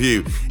lot of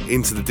you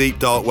into the deep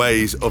dark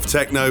ways of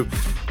techno.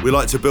 We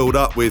like to build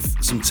up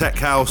with some tech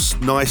house,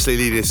 nicely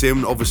leading us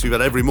in. Obviously, we've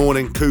had every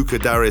morning Kuka,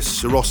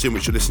 Darius, Sarosian,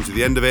 which you'll listen to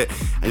the end of it,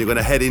 and you're going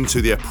to head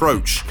into The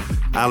Approach,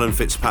 Alan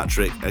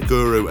Fitzpatrick, a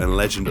guru and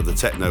legend of the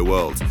techno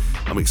world.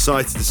 I'm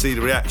excited to see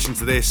the reaction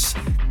to this.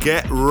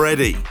 Get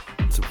ready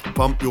to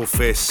pump your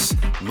fists,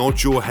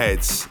 nod your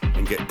heads,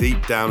 and get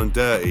deep down and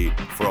dirty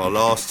for our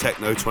last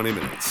techno 20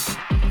 minutes.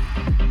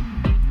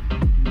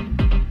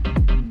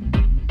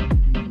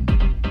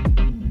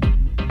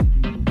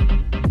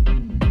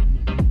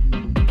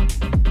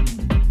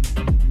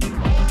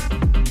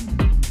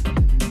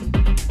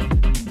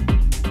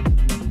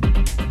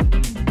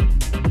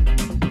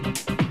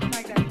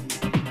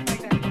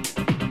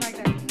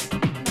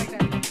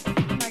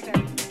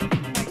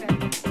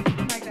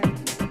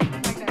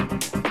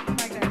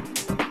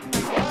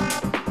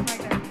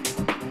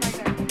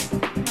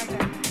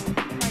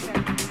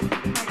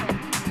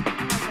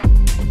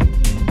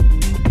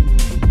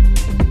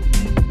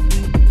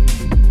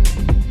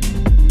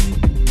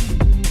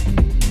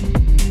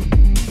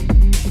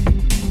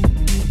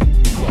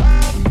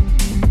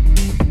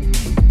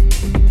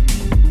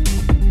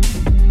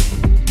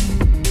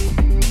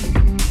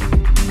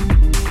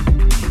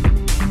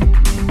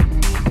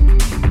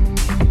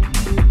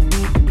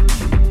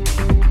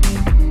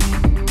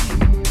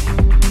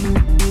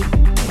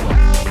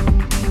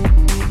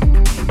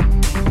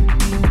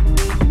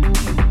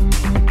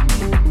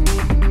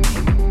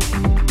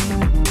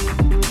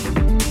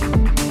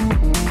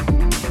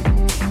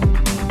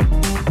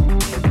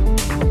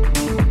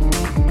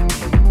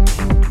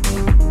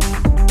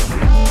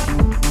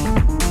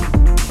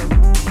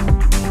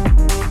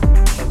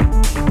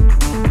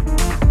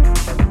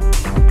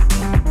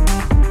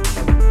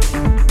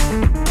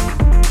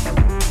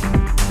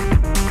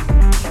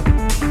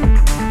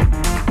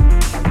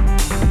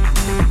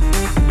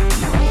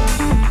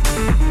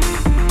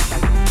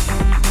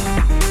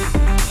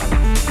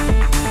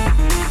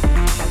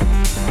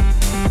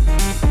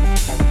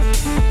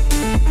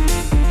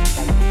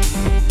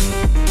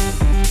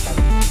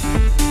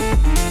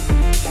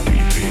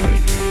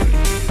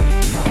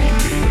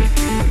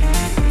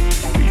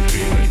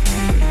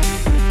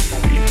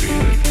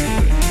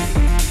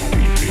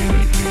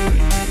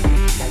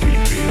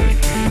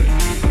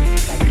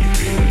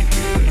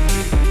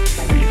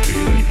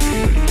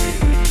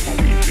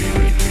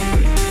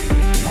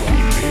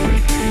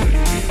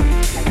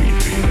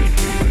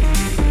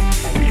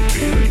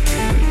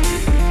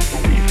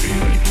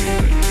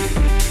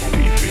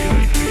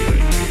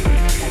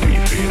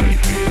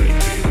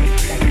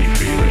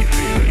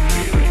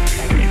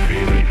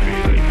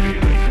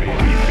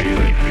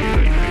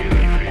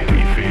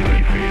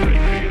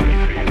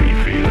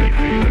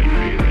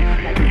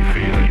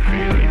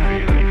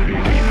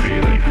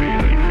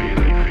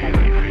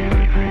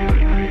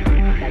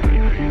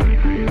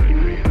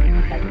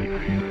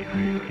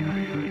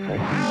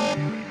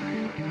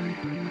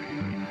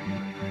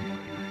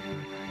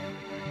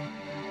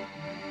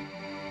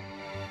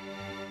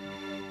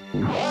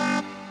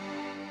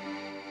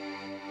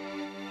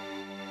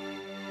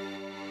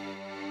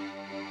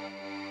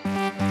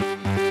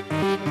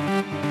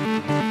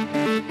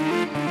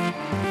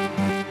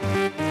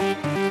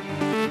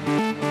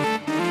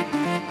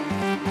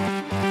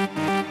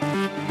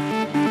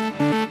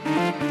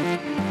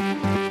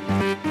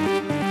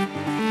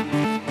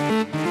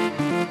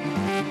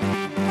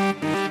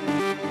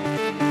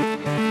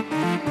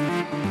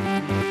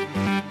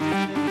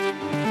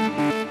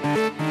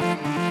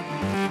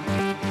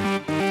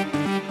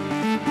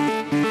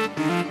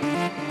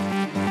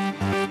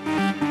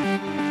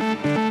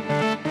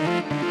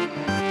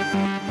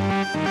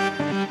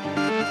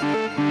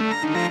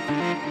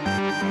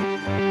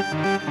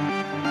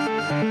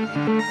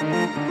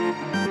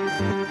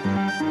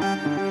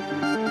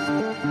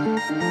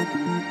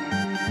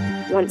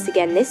 Once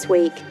again this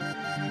week,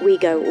 we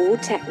go all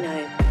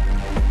techno.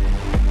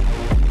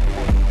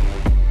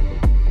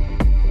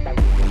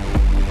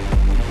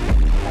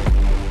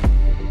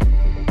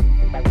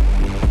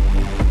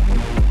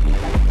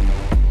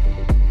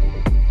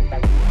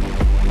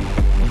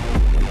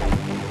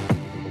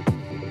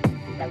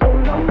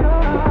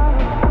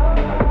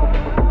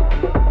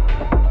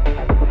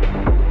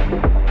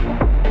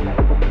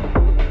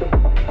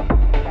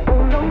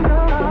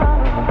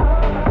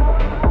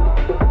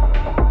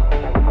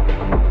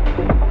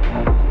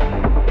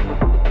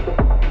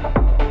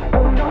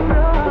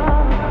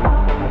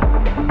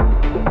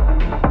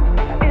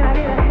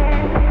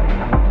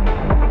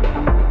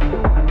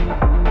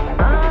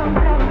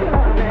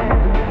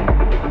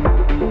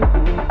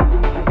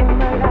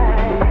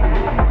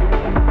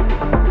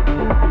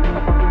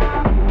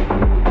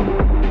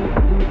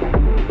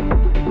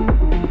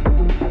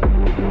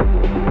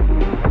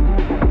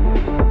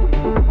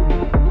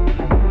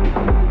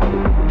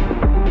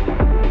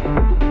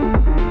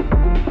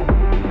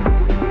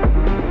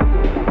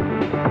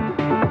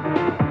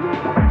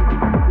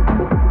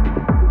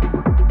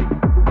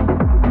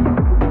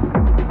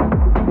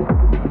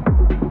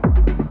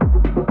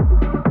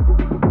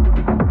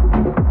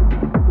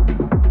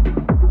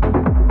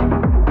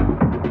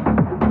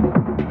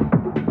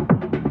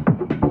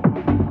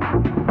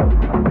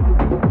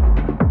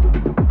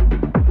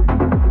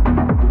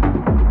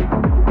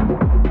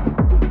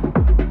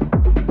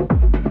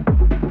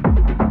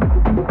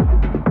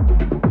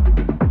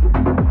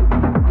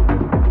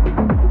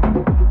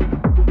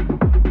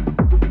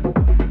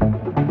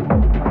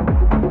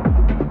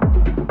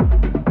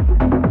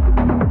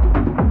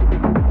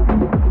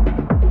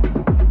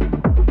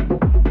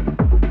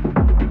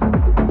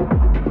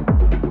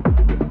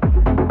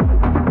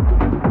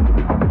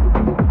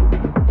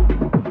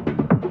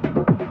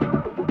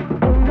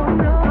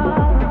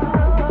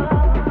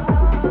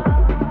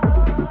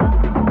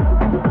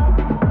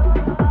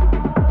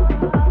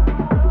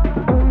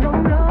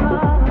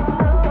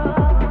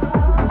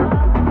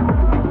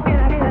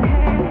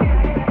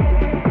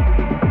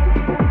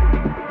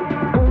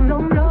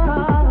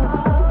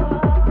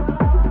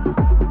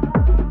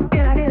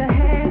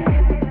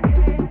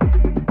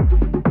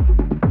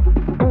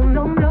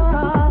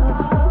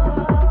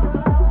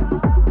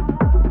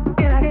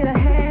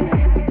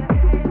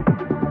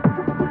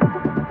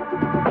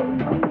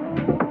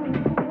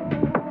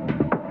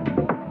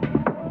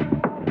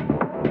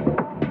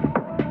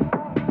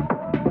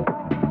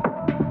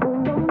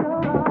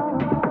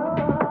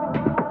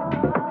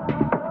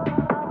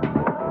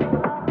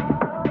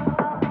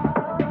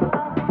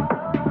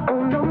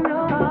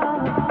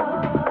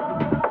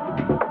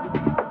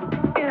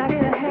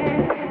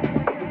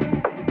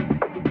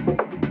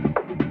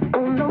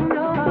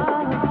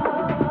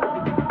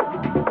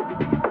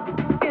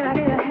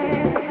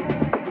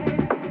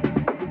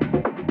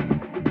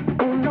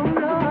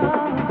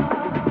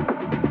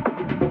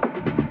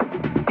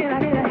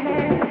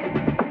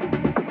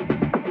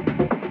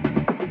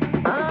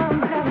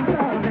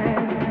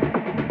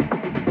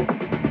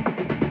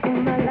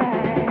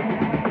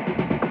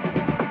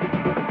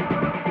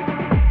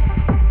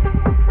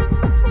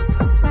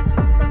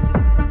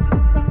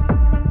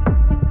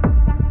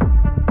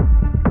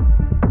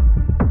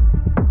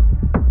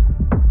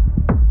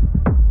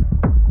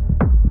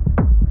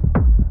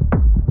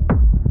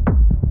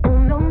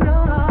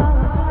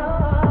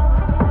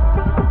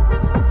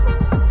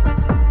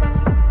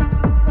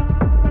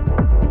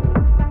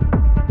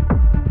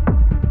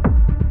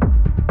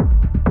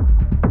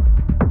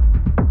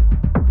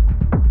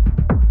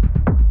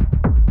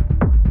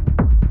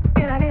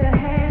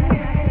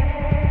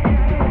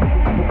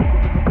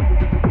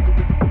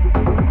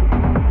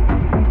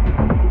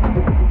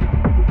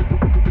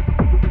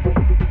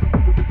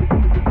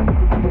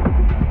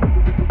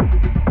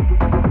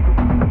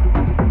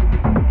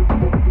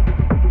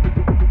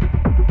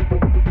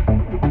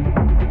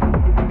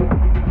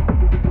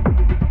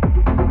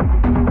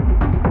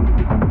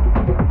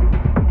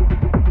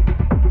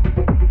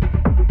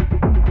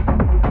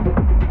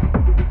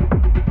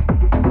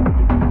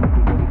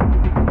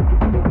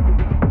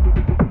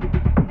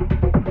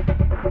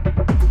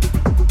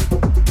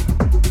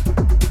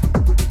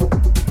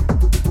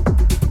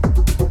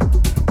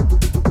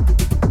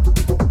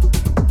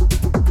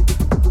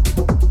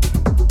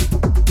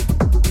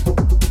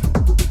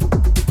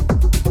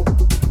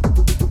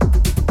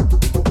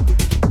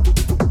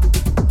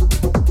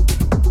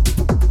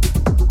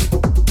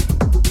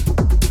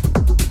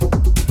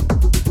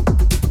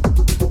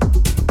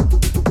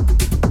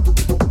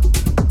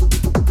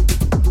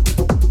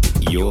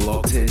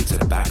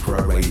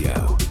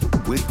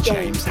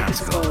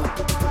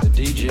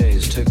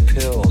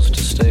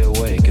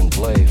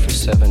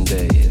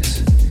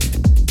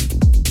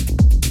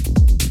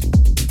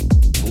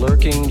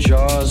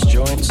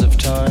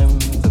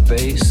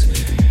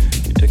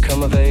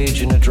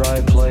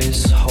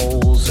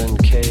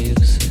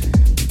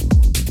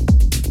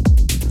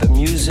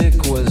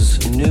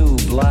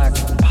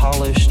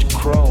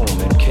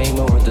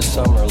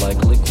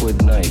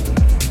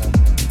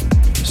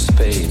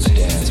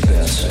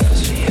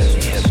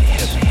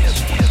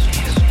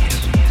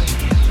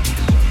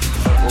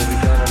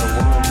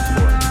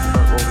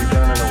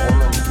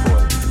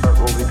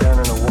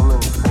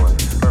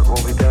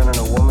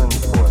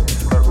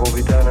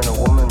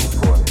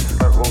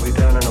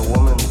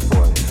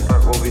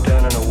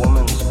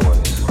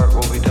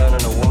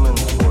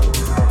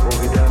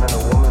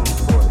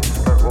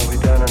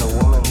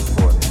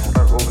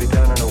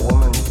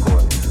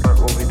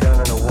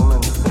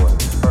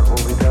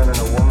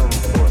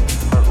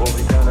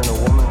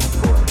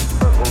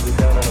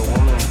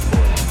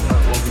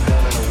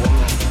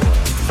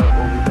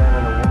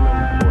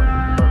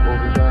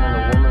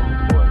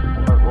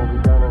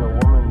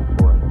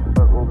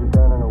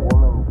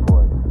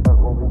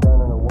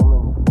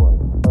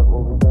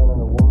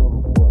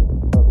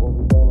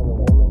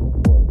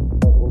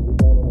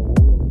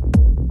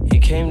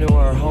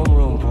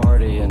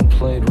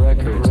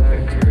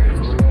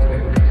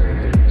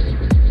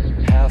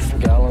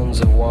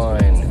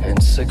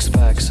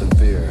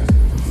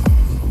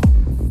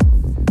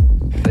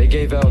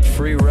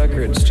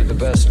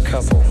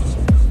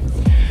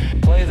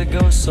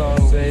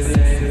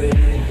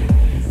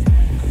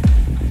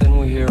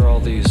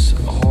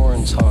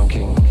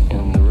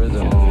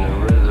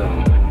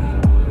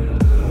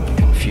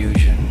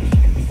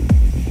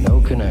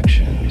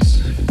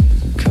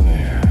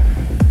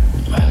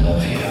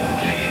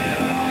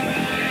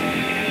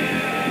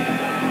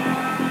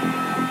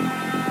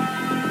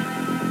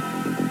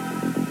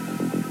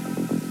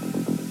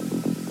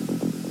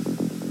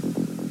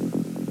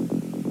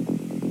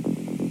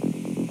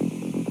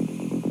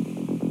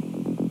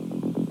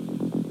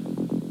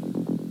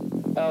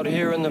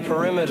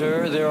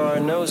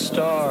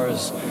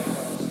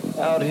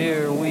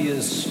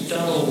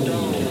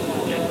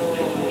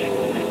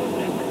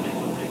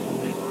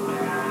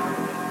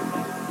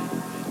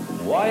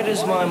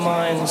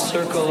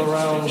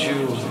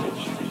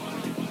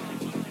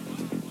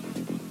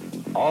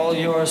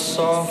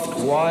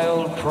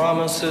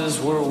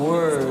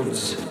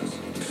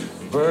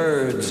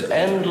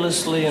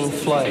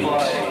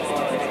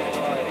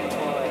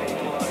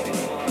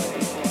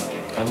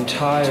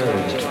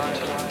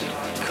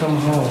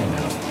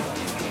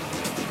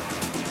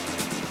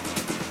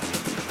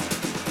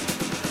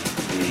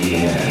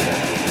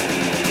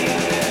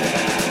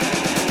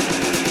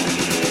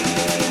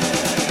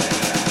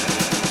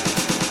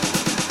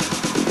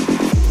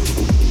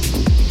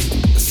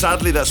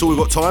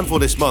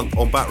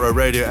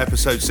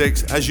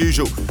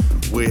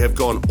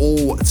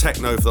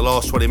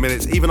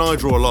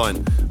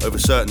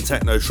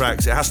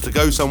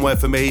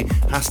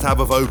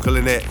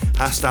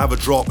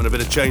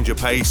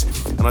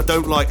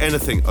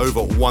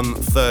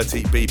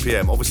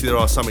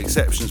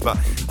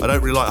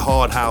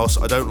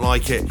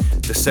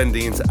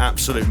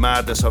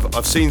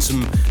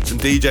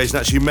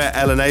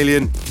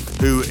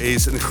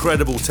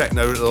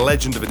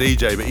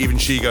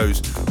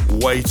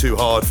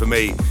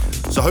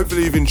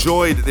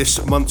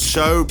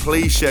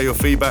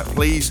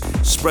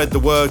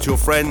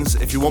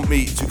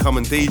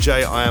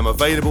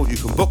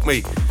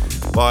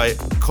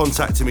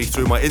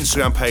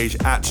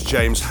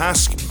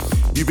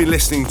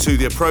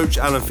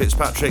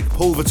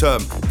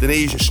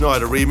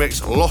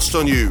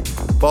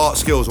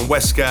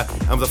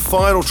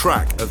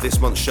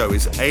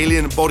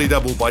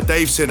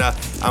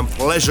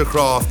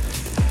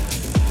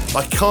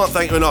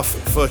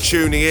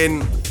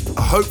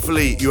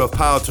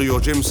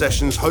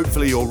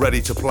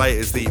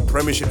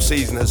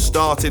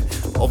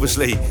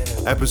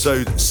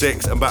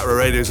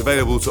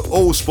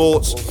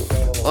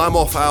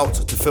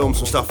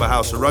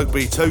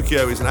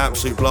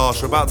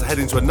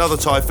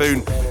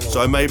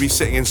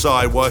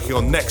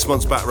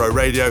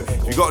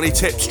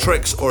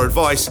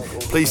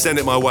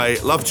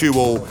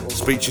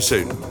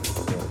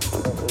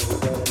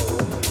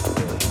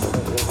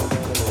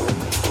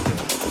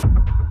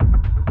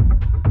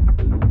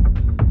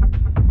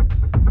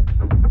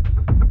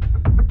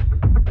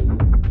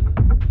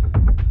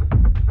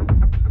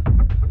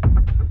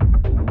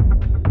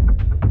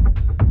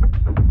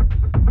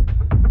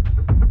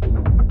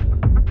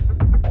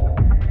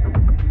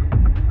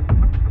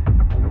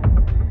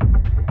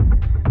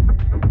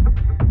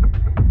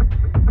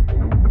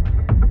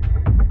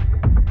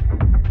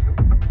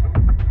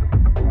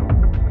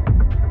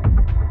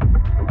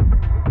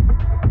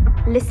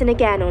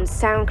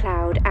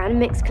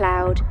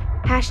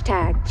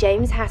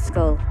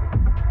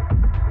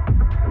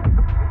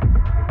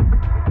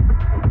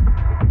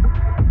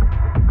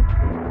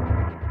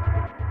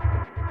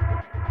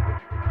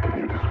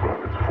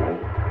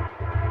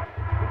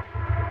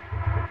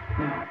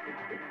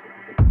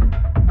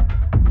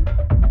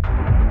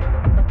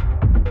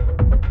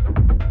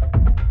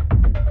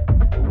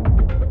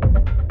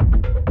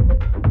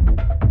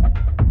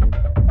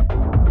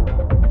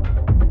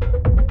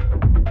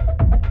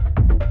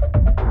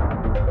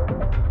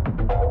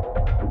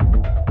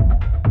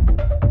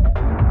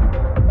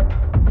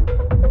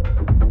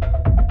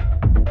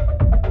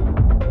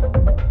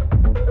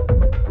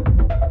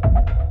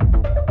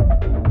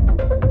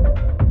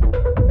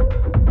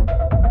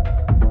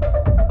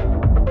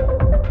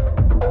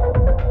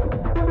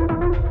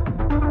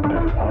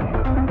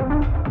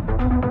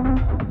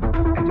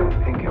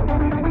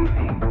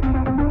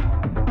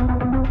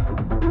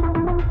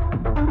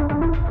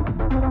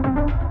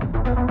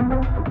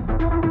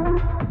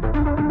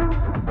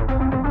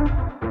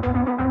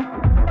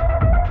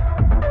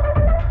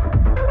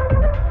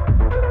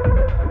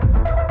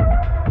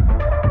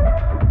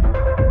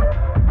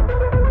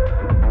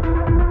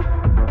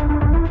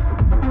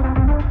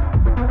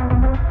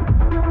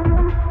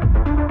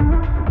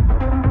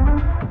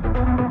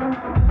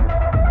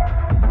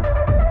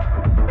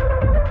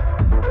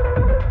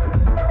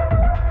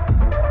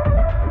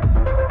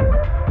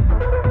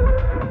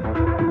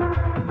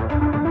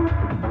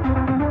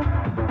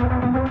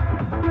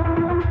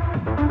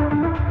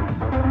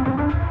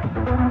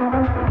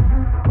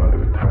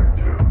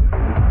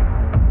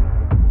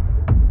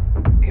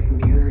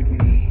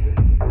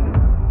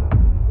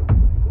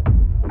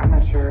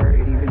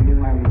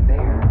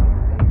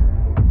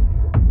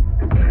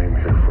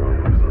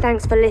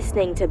 Thanks for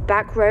listening to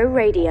Back Row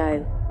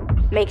Radio.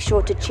 Make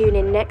sure to tune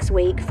in next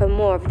week for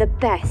more of the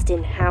best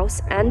in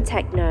house and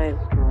techno.